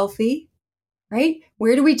get healthy? Right?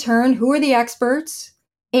 Where do we turn? Who are the experts?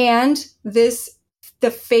 And the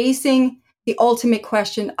facing the ultimate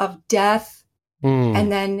question of death, and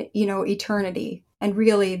then, eternity. And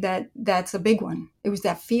really that's a big one. It was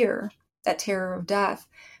that fear, that terror of death,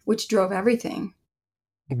 which drove everything.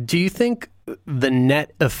 Do you think the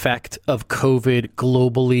net effect of COVID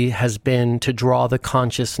globally has been to draw the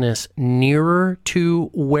consciousness nearer to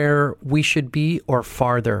where we should be, or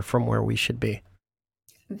farther from where we should be?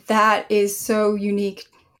 That is so unique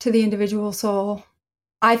to the individual soul.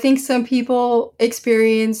 I think some people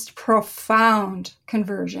experienced profound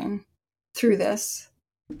conversion through this.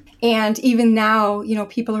 And even now,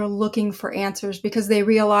 people are looking for answers, because they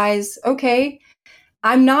realize, okay,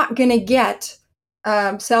 I'm not going to get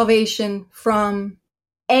salvation from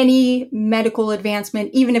any medical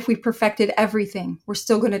advancement. Even if we perfected everything, we're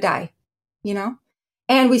still going to die,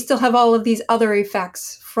 And we still have all of these other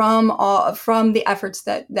effects from the efforts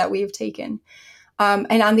that we have taken.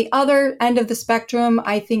 And on the other end of the spectrum,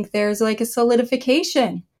 I think there's like a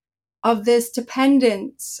solidification of this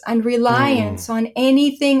dependence and reliance on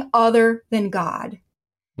anything other than God.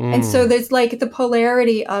 And so there's like the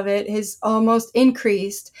polarity of it has almost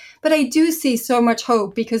increased. But I do see so much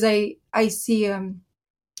hope, because I see an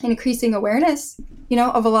increasing awareness,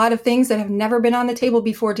 of a lot of things that have never been on the table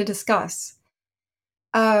before to discuss.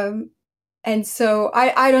 And so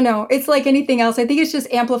I don't know. It's like anything else. I think it's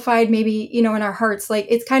just amplified maybe, in our hearts. Like,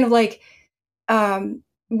 it's kind of like,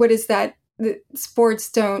 what is that? The sports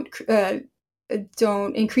don't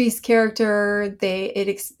increase character.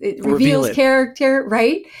 It reveals character,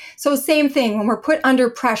 right? So same thing, when we're put under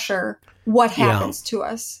pressure, what happens to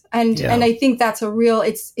us? And I think that's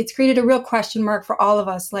it's created a real question mark for all of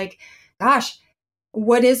us. Like, gosh,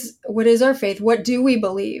 what is our faith? What do we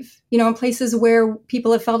believe? In places where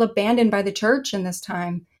people have felt abandoned by the church in this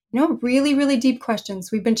time, really, really deep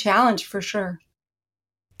questions. We've been challenged for sure.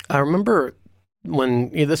 I remember when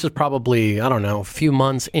this is probably, I don't know, a few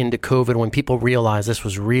months into COVID, when people realized this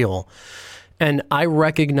was real. And I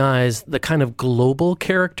recognized the kind of global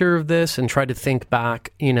character of this and tried to think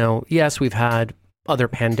back, yes, we've had other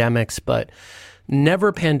pandemics, but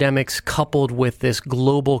never pandemics coupled with this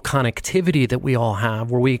global connectivity that we all have,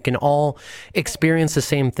 where we can all experience the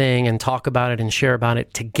same thing and talk about it and share about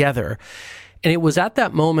it together. And it was at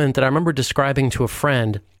that moment that I remember describing to a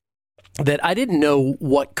friend that I didn't know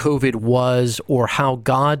what COVID was or how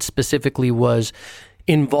God specifically was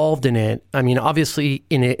involved in it. I mean, obviously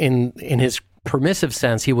in his permissive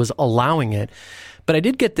sense, he was allowing it. But I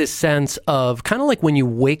did get this sense of kind of like when you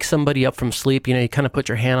wake somebody up from sleep, you kind of put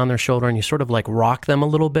your hand on their shoulder and you sort of like rock them a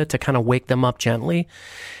little bit to kind of wake them up gently.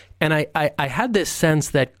 And I had this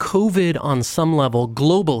sense that COVID on some level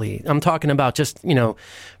globally, I'm talking about just,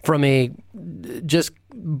 from a just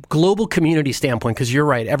global community standpoint, because you're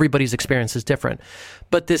right, everybody's experience is different.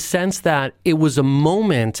 But this sense that it was a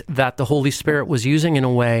moment that the Holy Spirit was using in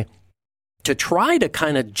a way to try to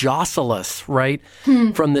kind of jostle us, right,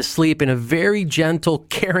 from this sleep in a very gentle,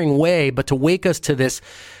 caring way, but to wake us to this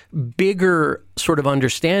bigger sort of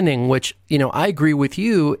understanding, which, I agree with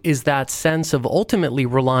you, is that sense of ultimately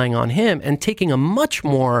relying on Him and taking a much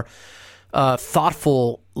more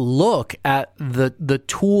thoughtful look at the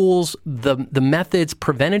tools, the methods,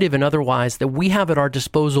 preventative and otherwise, that we have at our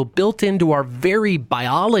disposal, built into our very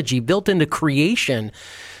biology, built into creation,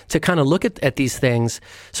 to kind of look at these things.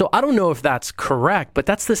 So I don't know if that's correct, but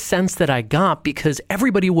that's the sense that I got, because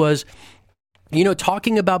everybody was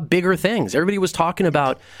talking about bigger things. Everybody was talking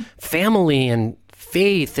about family and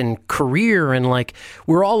faith and career, and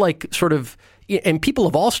we're all sort of, and people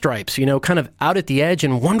of all stripes, kind of out at the edge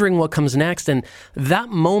and wondering what comes next. And that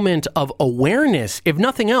moment of awareness, if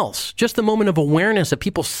nothing else, just the moment of awareness of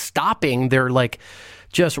people stopping their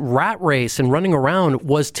just rat race and running around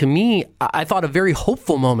was, to me, I thought, a very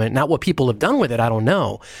hopeful moment. Not what people have done with it, I don't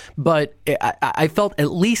know. But I felt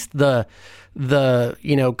at least the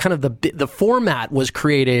format was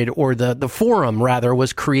created, or the forum rather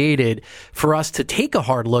was created for us to take a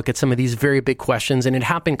hard look at some of these very big questions. And it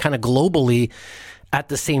happened kind of globally at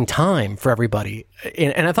the same time for everybody.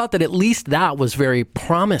 And I thought that at least that was very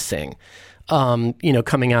promising,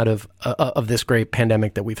 coming out of this great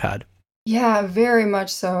pandemic that we've had. Yeah, very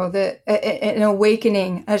much so. An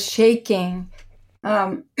awakening, a shaking.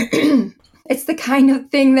 It's the kind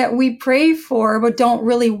of thing that we pray for, but don't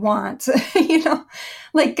really want,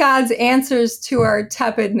 God's answers to our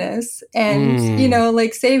tepidness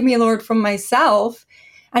and, save me, Lord, from myself.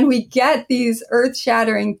 And we get these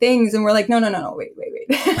earth-shattering things, and we're like, no, wait.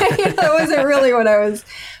 That wasn't really what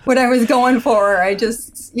I was going for. I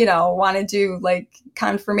just, want to do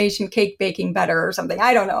confirmation cake baking better or something.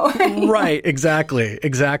 I don't know. Right.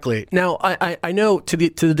 Exactly. Now, I know to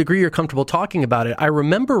the degree you're comfortable talking about it, I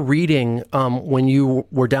remember reading when you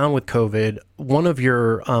were down with COVID, one of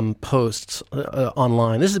your posts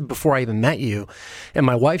online. This is before I even met you, and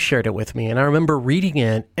my wife shared it with me. And I remember reading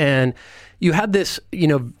it, and you had this,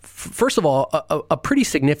 first of all, a pretty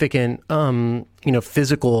significant,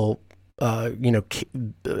 physical,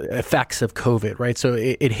 effects of COVID, right? So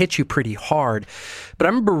it hit you pretty hard. But I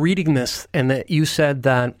remember reading this, and that you said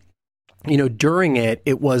that, during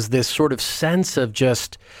it was this sort of sense of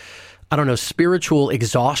just, I don't know, spiritual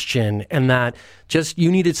exhaustion, and that just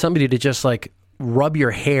you needed somebody to just rub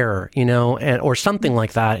your hair, or something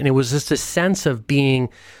like that. And it was just a sense of being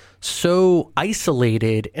so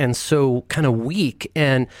isolated and so kind of weak.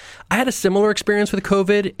 And I had a similar experience with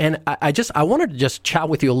COVID, and I wanted to just chat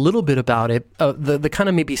with you a little bit about it, the kind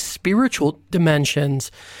of maybe spiritual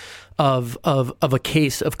dimensions of a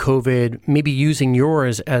case of COVID, maybe using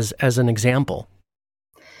yours as an example.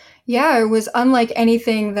 Yeah, it was unlike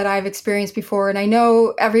anything that I've experienced before. And I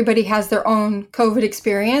know everybody has their own COVID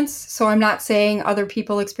experience, so I'm not saying other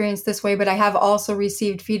people experience this way, but I have also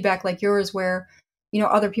received feedback like yours where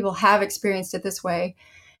other people have experienced it this way.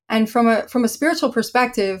 And from a spiritual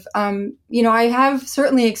perspective, I have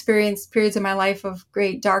certainly experienced periods in my life of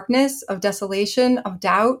great darkness, of desolation, of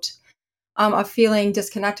doubt, of feeling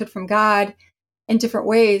disconnected from God in different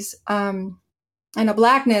ways, and a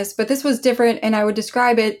blackness. But this was different, and I would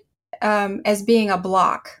describe it as being a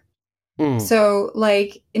block. So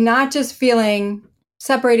not just feeling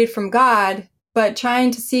separated from God, but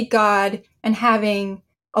trying to seek God and having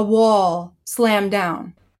a wall slammed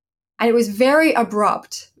down. And it was very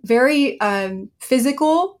abrupt, very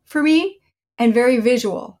physical for me, and very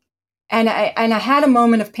visual. And I had a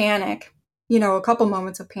moment of panic, a couple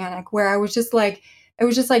moments of panic where I was just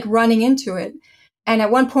running into it. And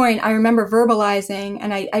at one point I remember verbalizing,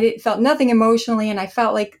 and I felt nothing emotionally, and I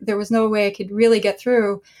felt like there was no way I could really get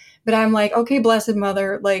through. But I'm like, okay, Blessed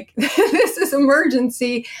Mother, this is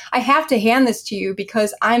emergency. I have to hand this to you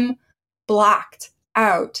because I'm blocked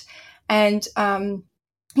out. And,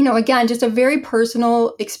 again, just a very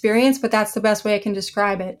personal experience, but that's the best way I can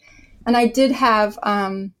describe it. And I did have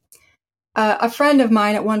a friend of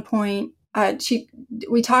mine at one point,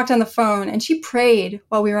 we talked on the phone, and she prayed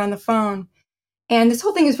while we were on the phone. And this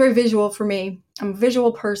whole thing is very visual for me. I'm a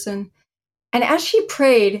visual person. And as she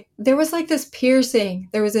prayed, there was this piercing.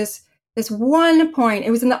 There was this one point.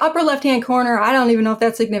 It was in the upper left-hand corner. I don't even know if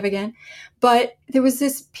that's significant. But there was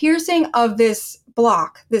this piercing of this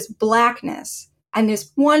block, this blackness, and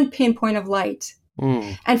this one pinpoint of light.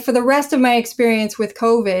 And for the rest of my experience with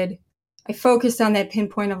COVID, I focused on that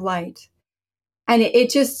pinpoint of light. And it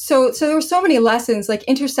just, so there were so many lessons, like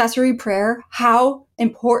intercessory prayer, how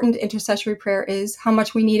important intercessory prayer is, how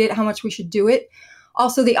much we need it, how much we should do it.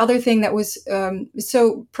 Also, the other thing that was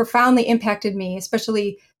so profoundly impacted me,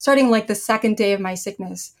 especially starting like the second day of my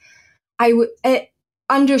sickness, I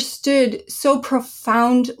understood so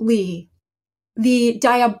profoundly the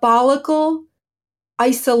diabolical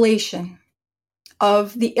isolation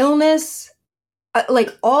of the illness,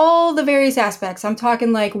 like all the various aspects. I'm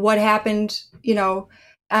talking like what happened,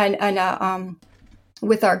 and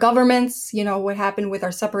with our governments, what happened with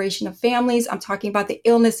our separation of families. I'm talking about the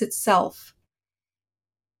illness itself.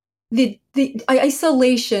 The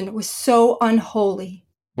isolation was so unholy.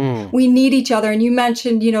 We need each other. And you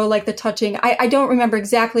mentioned, like the touching. I don't remember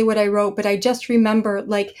exactly what I wrote, but I just remember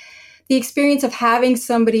like the experience of having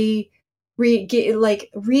somebody reach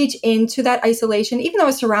into that isolation, even though I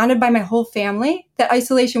was surrounded by my whole family. That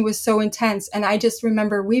isolation was so intense. And I just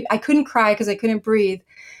remember I couldn't cry because I couldn't breathe,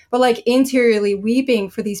 but like interiorly weeping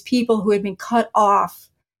for these people who had been cut off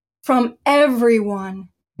from everyone.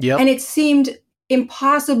 Yep. And it seemed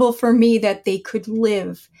impossible for me that they could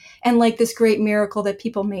live, and like this great miracle that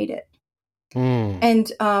people made it. And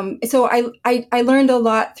so I learned a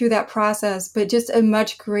lot through that process, but just a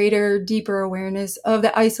much greater, deeper awareness of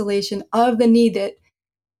the isolation, of the need that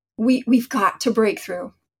we've got to break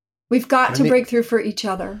through. We've got to break through for each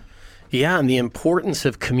other. Yeah, and the importance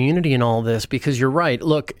of community in all this, because you're right.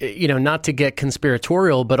 Look, not to get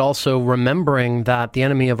conspiratorial, but also remembering that the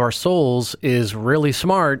enemy of our souls is really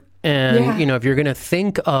smart. And, if you're going to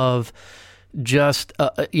think of just,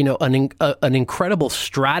 an incredible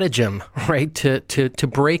stratagem, right, to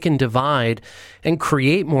break and divide and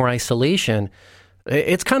create more isolation,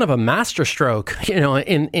 it's kind of a masterstroke,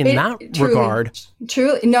 in that regard.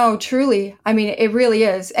 Truly. I mean, it really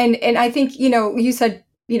is. And I think, you said,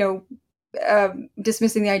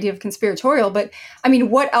 dismissing the idea of conspiratorial, but I mean,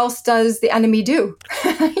 what else does the enemy do?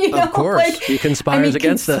 Of course, he conspires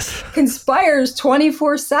against us. Conspires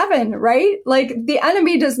 24/7, right? Like the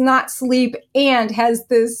enemy does not sleep and has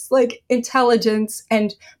this like intelligence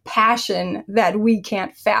and passion that we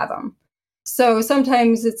can't fathom. So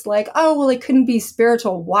sometimes it's like, oh, well, it couldn't be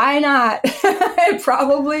spiritual. Why not? It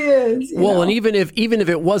probably is. Well, and even if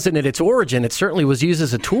it wasn't at its origin, it certainly was used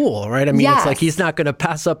as a tool, right? I mean, It's like he's not going to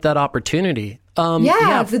pass up that opportunity.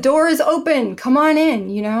 The door is open. Come on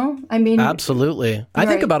in, I mean. Absolutely. I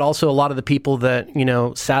think about also a lot of the people that,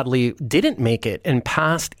 sadly didn't make it and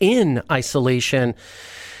passed in isolation.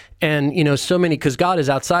 And, so many, because God is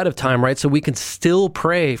outside of time, right? So we can still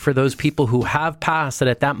pray for those people who have passed, that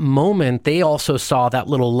at that moment, they also saw that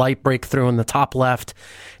little light break through in the top left,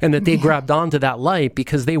 and that they grabbed onto that light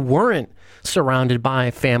because they weren't surrounded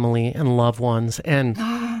by family and loved ones. And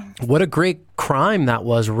what a great crime that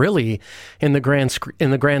was, really, in the grand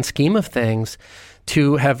scheme of things,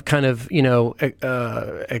 to have kind of,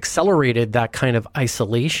 accelerated that kind of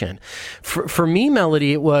isolation. For me,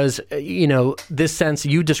 Melody, it was, this sense,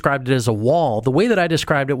 you described it as a wall. The way that I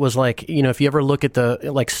described it was like, if you ever look at the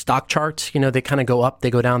like stock charts, they kind of go up,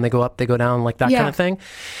 they go down, they go up, they go down, like that kind of thing.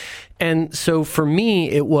 And so for me,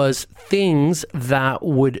 it was things that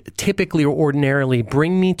would typically or ordinarily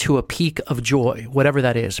bring me to a peak of joy, whatever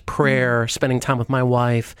that is, prayer, spending time with my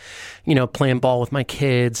wife, playing ball with my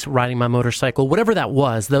kids, riding my motorcycle, whatever that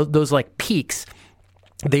was, those like peaks.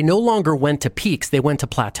 They no longer went to peaks, they went to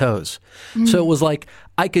plateaus. So it was like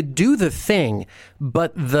I could do the thing,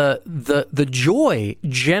 but the joy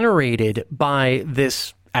generated by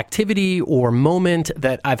this activity or moment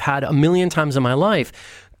that I've had a million times in my life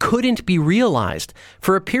couldn't be realized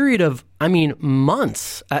for a period of,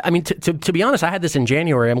 months. To be honest, I had this in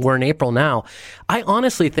January and we're in April now. I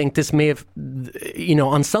honestly think this may have,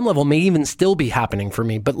 on some level may even still be happening for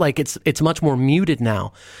me, but like it's much more muted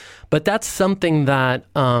now. But that's something that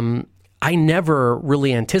I never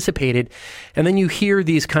really anticipated. And then you hear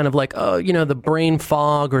these kind of like, the brain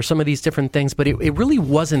fog or some of these different things, but it really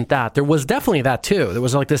wasn't that. There was definitely that too. There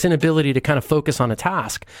was like this inability to kind of focus on a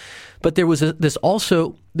task. But there was this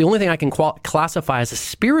also, the only thing I can classify as a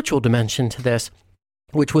spiritual dimension to this,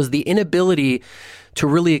 which was the inability to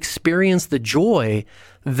really experience the joy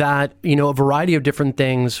that, a variety of different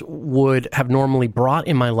things would have normally brought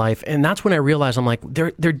in my life. And that's when I realized, I'm like,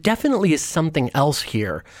 there definitely is something else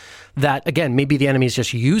here that, again, maybe the enemy is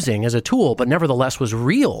just using as a tool, but nevertheless was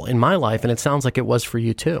real in my life. And it sounds like it was for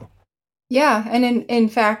you too. Yeah. And in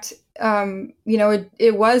fact,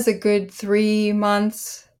 it was a good 3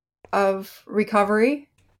 months of recovery.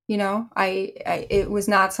 It was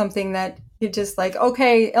not something that you just like,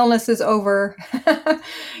 okay, illness is over,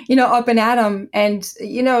 up and at 'em. And,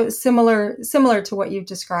 similar to what you've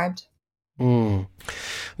described.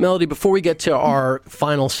 Melody, before we get to our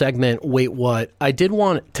final segment, Wait What, I did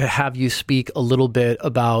want to have you speak a little bit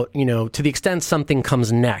about, to the extent something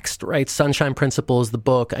comes next, right? Sunshine Principle is the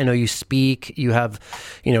book. I know you speak, you have,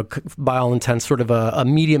 by all intents, sort of a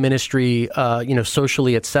media ministry,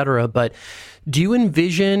 socially, et cetera. But do you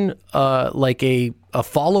envision like a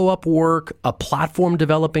follow-up work, a platform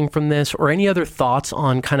developing from this, or any other thoughts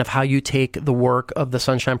on kind of how you take the work of the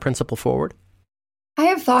Sunshine Principle forward? I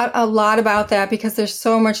have thought a lot about that because there's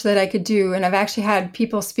so much that I could do. And I've actually had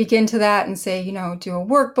people speak into that and say, do a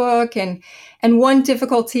workbook. And one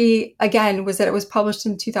difficulty, again, was that it was published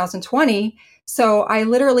in 2020. So I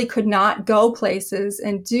literally could not go places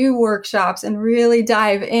and do workshops and really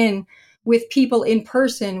dive in with people in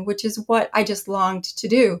person, which is what I just longed to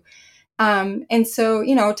do. And so,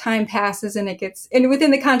 time passes and and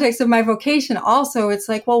within the context of my vocation also, it's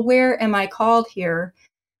like, well, where am I called here?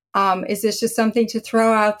 Is this just something to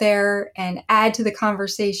throw out there and add to the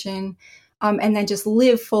conversation, and then just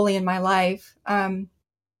live fully in my life?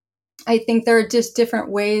 I think there are just different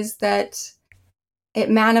ways that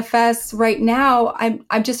it manifests. Right now,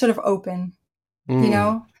 I'm just sort of open,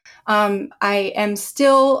 I am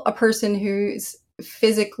still a person who's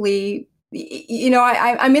physically,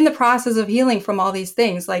 I'm in the process of healing from all these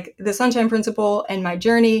things. Like the Sunshine Principle and my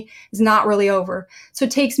journey is not really over. So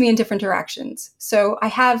it takes me in different directions. So I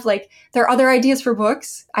have there are other ideas for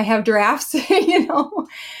books. I have drafts,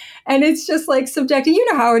 and it's just like subjective. You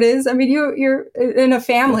know how it is. I mean, you're in a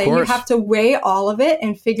family, you have to weigh all of it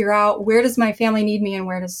and figure out, where does my family need me and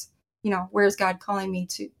where's God calling me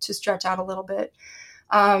to stretch out a little bit.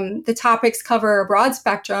 The topics cover a broad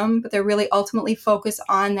spectrum, but they're really ultimately focused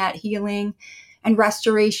on that healing and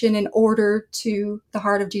restoration in order to the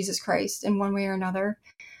heart of Jesus Christ in one way or another.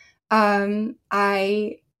 The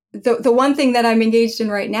one thing that I'm engaged in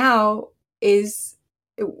right now is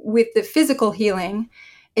with the physical healing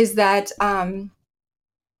is that I'm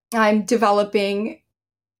developing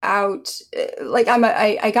out,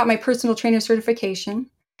 I got my personal trainer certification.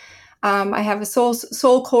 I have a soul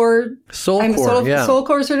core. I'm a soul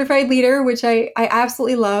core certified leader, which I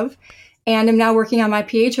absolutely love. And I'm now working on my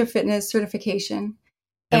PHO fitness certification.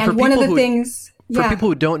 And one of the things, for people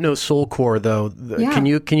who don't know soul core though, can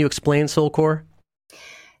you explain soul core?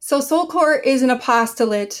 So soul core is an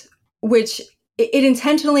apostolate, which it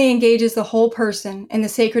intentionally engages the whole person in the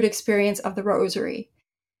sacred experience of the rosary.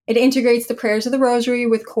 It integrates the prayers of the rosary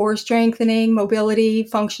with core strengthening, mobility,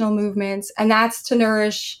 functional movements, and that's to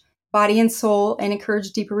nourish body and soul and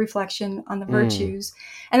encourage deeper reflection on the virtues.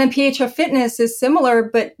 And then PHO fitness is similar,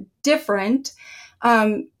 but different.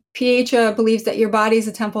 PHO believes that your body is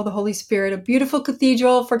a temple of the Holy Spirit, a beautiful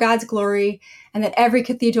cathedral for God's glory, and that every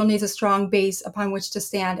cathedral needs a strong base upon which to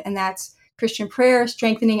stand. And that's Christian prayer,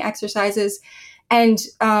 strengthening exercises. And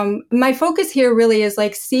my focus here really is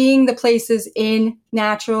seeing the places in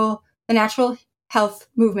the natural health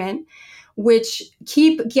movement which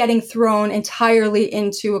keep getting thrown entirely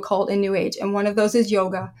into occult and New Age. And one of those is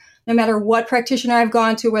yoga. No matter what practitioner I've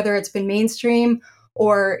gone to, whether it's been mainstream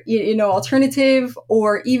or, alternative,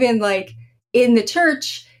 or even in the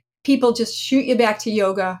church, people just shoot you back to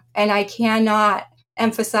yoga. And I cannot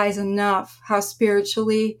emphasize enough how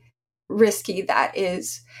spiritually risky that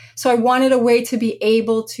is. So I wanted a way to be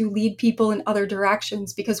able to lead people in other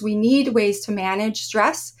directions, because we need ways to manage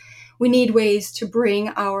stress. We need ways to bring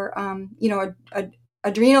our,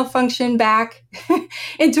 adrenal function back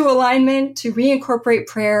into alignment, to reincorporate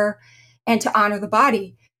prayer, and to honor the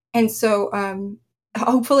body. And so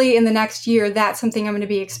hopefully in the next year, that's something I'm going to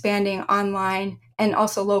be expanding online and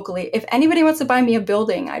also locally. If anybody wants to buy me a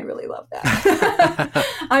building, I'd really love that.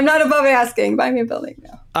 I'm not above asking. Buy me a building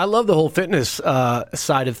now. I love the whole fitness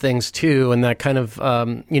side of things too, and that kind of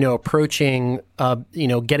approaching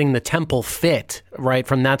getting the temple fit, right?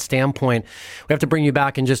 From that standpoint, we have to bring you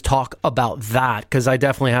back and just talk about that, because I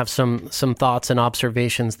definitely have some thoughts and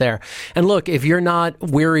observations there. And look, if you're not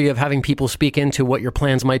weary of having people speak into what your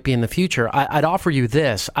plans might be in the future, I'd offer you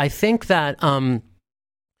this. I think that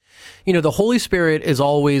the Holy Spirit is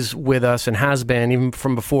always with us and has been even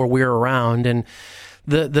from before we were around, and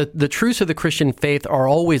the truths of the Christian faith are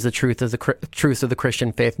always the truth of the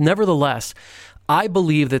Christian faith. Nevertheless, I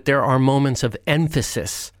believe that there are moments of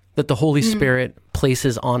emphasis that the Holy Spirit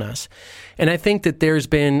places on us. And I think that there's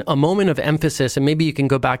been a moment of emphasis, and maybe you can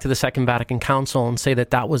go back to the Second Vatican Council and say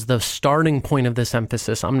that was the starting point of this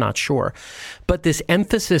emphasis. I'm not sure. But this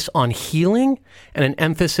emphasis on healing and an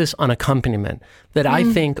emphasis on accompaniment that I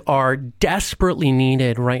think are desperately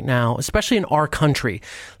needed right now, especially in our country.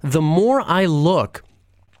 The more I look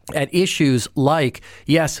at issues like,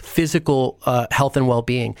 yes, physical health and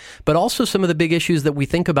well-being, but also some of the big issues that we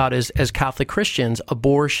think about as Catholic Christians: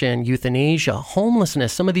 abortion, euthanasia,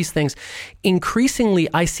 homelessness, some of these things. Increasingly,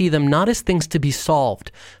 I see them not as things to be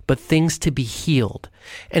solved, but things to be healed.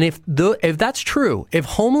 And if that's true, if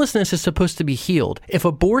homelessness is supposed to be healed, if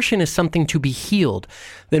abortion is something to be healed,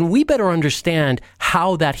 then we better understand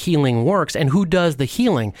how that healing works and who does the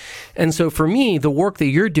healing. And so for me, the work that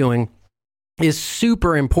you're doing is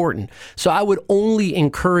super important. So I would only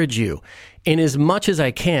encourage you, in as much as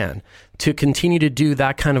I can, to continue to do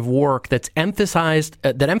that kind of work that emphasizes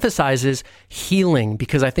healing,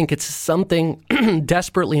 because I think it's something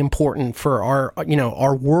desperately important for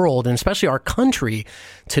our world, and especially our country,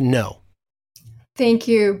 to know. Thank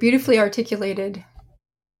you. Beautifully articulated.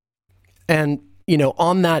 And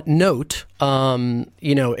on that note,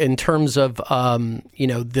 in terms of,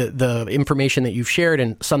 the information that you've shared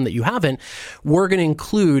and some that you haven't, we're going to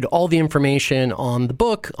include all the information on the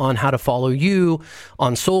book, on how to follow you,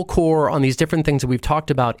 on SoulCore, on these different things that we've talked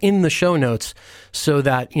about in the show notes, so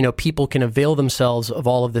that, people can avail themselves of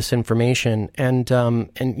all of this information. And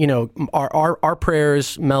our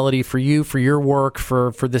prayers, Melody, for you, for your work,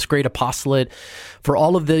 for this great apostolate, for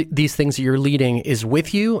all of these things that you're leading is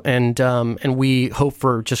with you. And we hope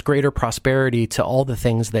for just greater prosperity to all the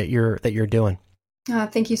things that you're doing.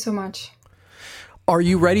 Thank you so much. Are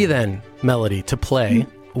you ready then, Melody, to play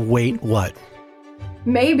Wait What?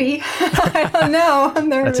 Maybe. I don't know. I'm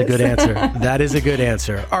nervous. That's a good answer. That is a good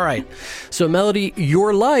answer. All right. So, Melody,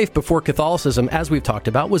 your life before Catholicism, as we've talked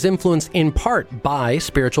about, was influenced in part by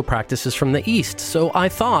spiritual practices from the East. So I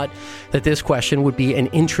thought that this question would be an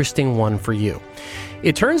interesting one for you.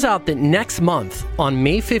 It turns out that next month, on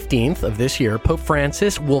May 15th of this year, Pope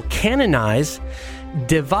Francis will canonize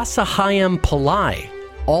Devasahayam Pillai,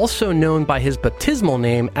 also known by his baptismal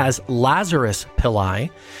name as Lazarus Pillai.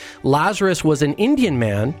 Lazarus was an Indian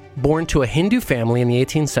man born to a Hindu family in the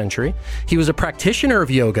 18th century. He was a practitioner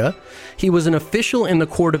of yoga. He was an official in the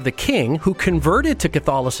court of the king who converted to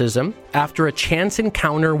Catholicism after a chance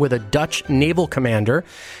encounter with a Dutch naval commander,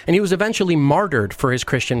 and he was eventually martyred for his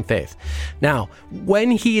Christian faith. Now,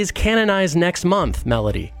 when he is canonized next month,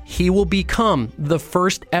 Melody, he will become the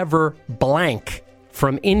first ever blank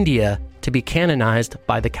from India to be canonized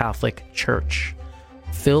by the Catholic Church.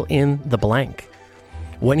 Fill in the blank.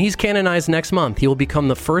 When he's canonized next month, he will become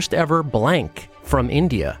the first ever blank from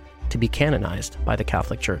India to be canonized by the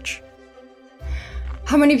Catholic Church.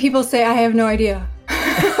 How many people say I have no idea?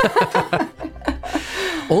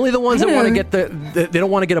 Only the ones that want to get they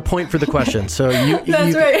don't want to get a point for the question. So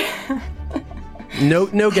That's right.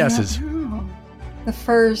 No guesses. The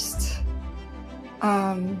first,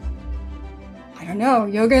 I don't know,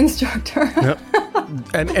 yoga instructor. Yep.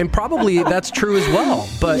 And probably that's true as well.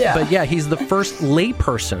 But yeah, he's the first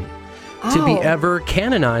layperson to be ever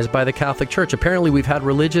canonized by the Catholic Church. Apparently we've had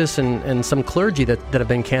religious and some clergy that have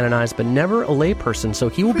been canonized, but never a layperson. So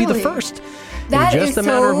he will be the first in just a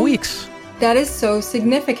matter of weeks. That is so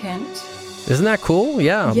significant. Isn't that cool?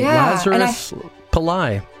 Yeah. Lazarus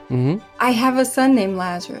Pillai. Mm-hmm. I have a son named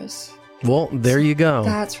Lazarus. Well, there you go.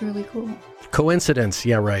 That's really cool. Coincidence.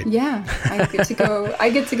 Yeah, right. Yeah. I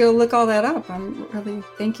get to go look all that up.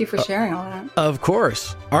 Thank you for sharing all that. Of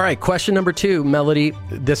course. All right. Question number 2, Melody.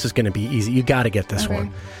 This is going to be easy. You got to get this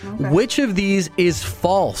one. Okay. Which of these is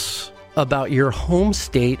false about your home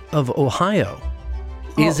state of Ohio?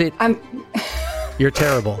 Is it... You're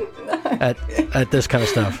terrible at this kind of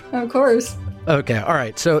stuff. Of course. Okay. All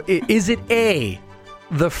right. So is it A,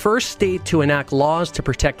 the first state to enact laws to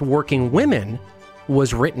protect working women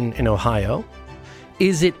was written in Ohio?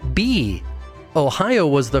 Is it B, Ohio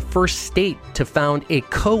was the first state to found a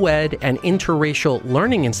co-ed and interracial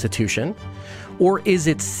learning institution? Or is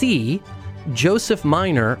it C, Joseph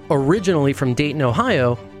Minor, originally from Dayton,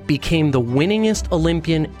 Ohio, became the winningest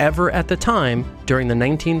Olympian ever at the time during the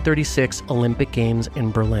 1936 Olympic Games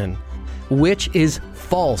in Berlin? Which is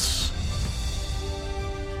false?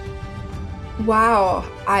 Wow,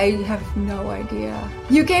 I have no idea.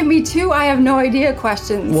 You gave me 2 I have no idea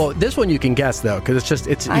questions. Well, this one you can guess though, because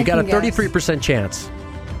you got a 33% chance.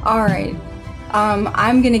 All right.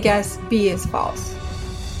 I'm going to guess B is false.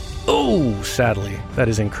 Oh, sadly, that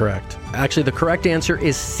is incorrect. Actually, the correct answer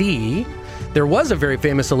is C. There was a very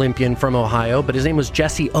famous Olympian from Ohio, but his name was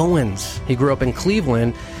Jesse Owens. He grew up in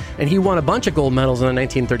Cleveland, and he won a bunch of gold medals in the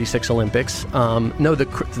 1936 Olympics.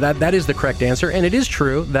 That is the correct answer, and it is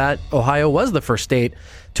true that Ohio was the first state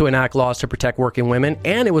to enact laws to protect working women,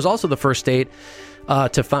 and it was also the first state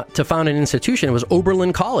to found an institution. It was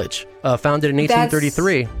Oberlin College, founded in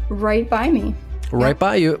 1833. That's right by me. Right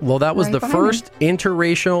by you. Well, that was Right the by first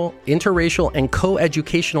interracial and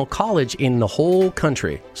co-educational college in the whole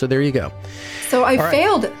country. So there you go. So I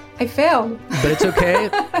failed. But it's okay.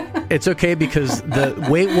 It's okay because the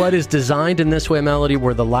Wait What is designed in this way, Melody,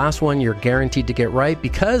 where the last one you're guaranteed to get right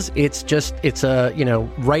because it's a,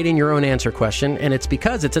 write in your own answer question. And it's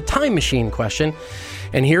because it's a time machine question.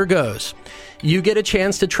 And here goes. You get a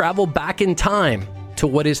chance to travel back in time to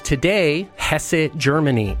what is today Hesse,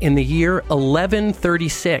 Germany, in the year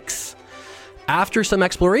 1136. After some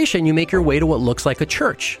exploration, you make your way to what looks like a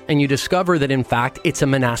church, and you discover that, in fact, it's a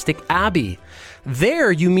monastic abbey.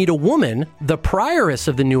 There, you meet a woman, the prioress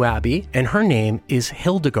of the new abbey, and her name is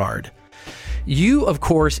Hildegard. You, of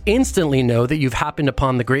course, instantly know that you've happened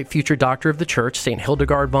upon the great future doctor of the church, St.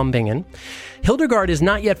 Hildegard von Bingen. Hildegard is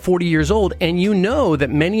not yet 40 years old, and you know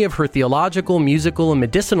that many of her theological, musical, and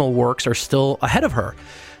medicinal works are still ahead of her.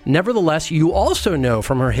 Nevertheless, you also know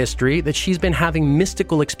from her history that she's been having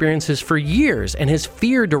mystical experiences for years and has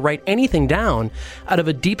feared to write anything down out of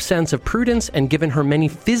a deep sense of prudence, and given her many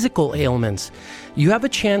physical ailments, you have a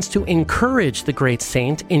chance to encourage the great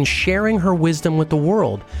saint in sharing her wisdom with the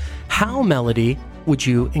world. How, Melody, would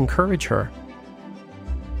you encourage her?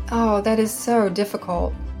 Oh, that is so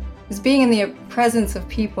difficult. Because being in the presence of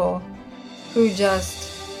people who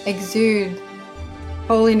just exude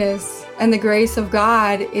holiness and the grace of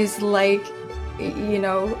God is like,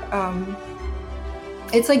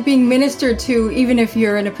 it's like being ministered to, even if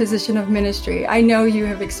you're in a position of ministry. I know you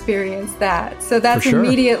have experienced that. So that's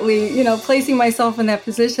immediately, placing myself in that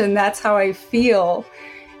position. That's how I feel,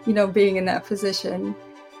 being in that position.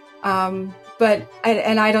 But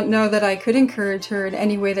I don't know that I could encourage her in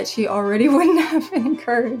any way that she already wouldn't have been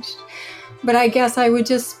encouraged. But I guess I would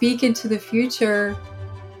just speak into the future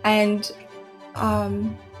and,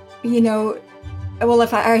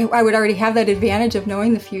 if I would already have that advantage of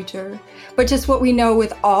knowing the future. But just what we know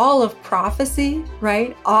with all of prophecy,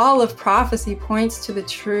 right? All of prophecy points to the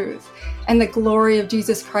truth and the glory of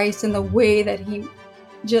Jesus Christ and the way that he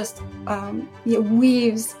just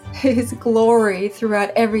weaves his glory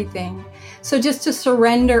throughout everything. So just to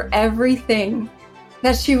surrender everything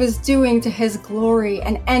that she was doing to his glory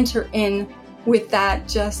and enter in with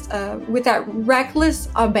that with that reckless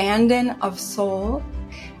abandon of soul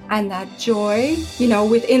and that joy,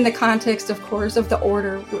 within the context, of course, of the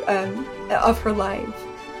order of her life,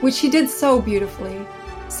 which she did so beautifully.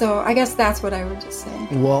 So I guess that's what I would just say.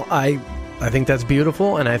 Well, I think that's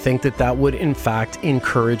beautiful, and I think that would, in fact,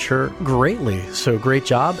 encourage her greatly. So great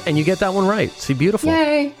job, and you get that one right. See, beautiful.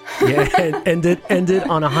 Yay! Yeah, ended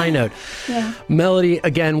on a high note. Yeah. Melody,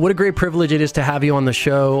 again, what a great privilege it is to have you on the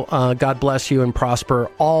show. God bless you and prosper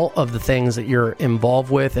all of the things that you're involved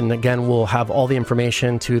with. And again, we'll have all the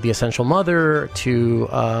information to the Essential Mother, to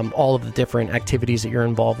all of the different activities that you're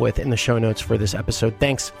involved with in the show notes for this episode.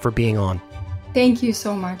 Thanks for being on. Thank you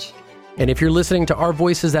so much. And if you're listening to our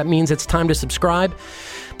voices, that means it's time to subscribe.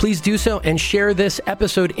 Please do so and share this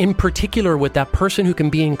episode in particular with that person who can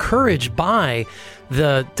be encouraged by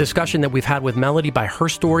the discussion that we've had with Melody, by her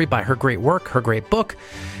story, by her great work, her great book,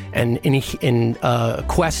 and in a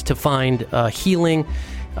quest to find healing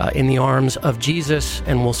in the arms of Jesus.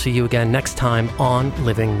 And we'll see you again next time on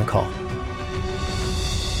Living the Call.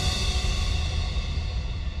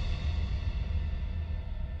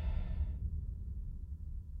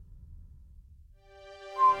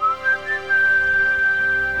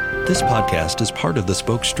 This podcast is part of the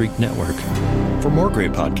Spoke Street Network. For more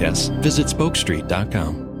great podcasts, visit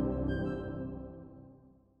spokestreet.com.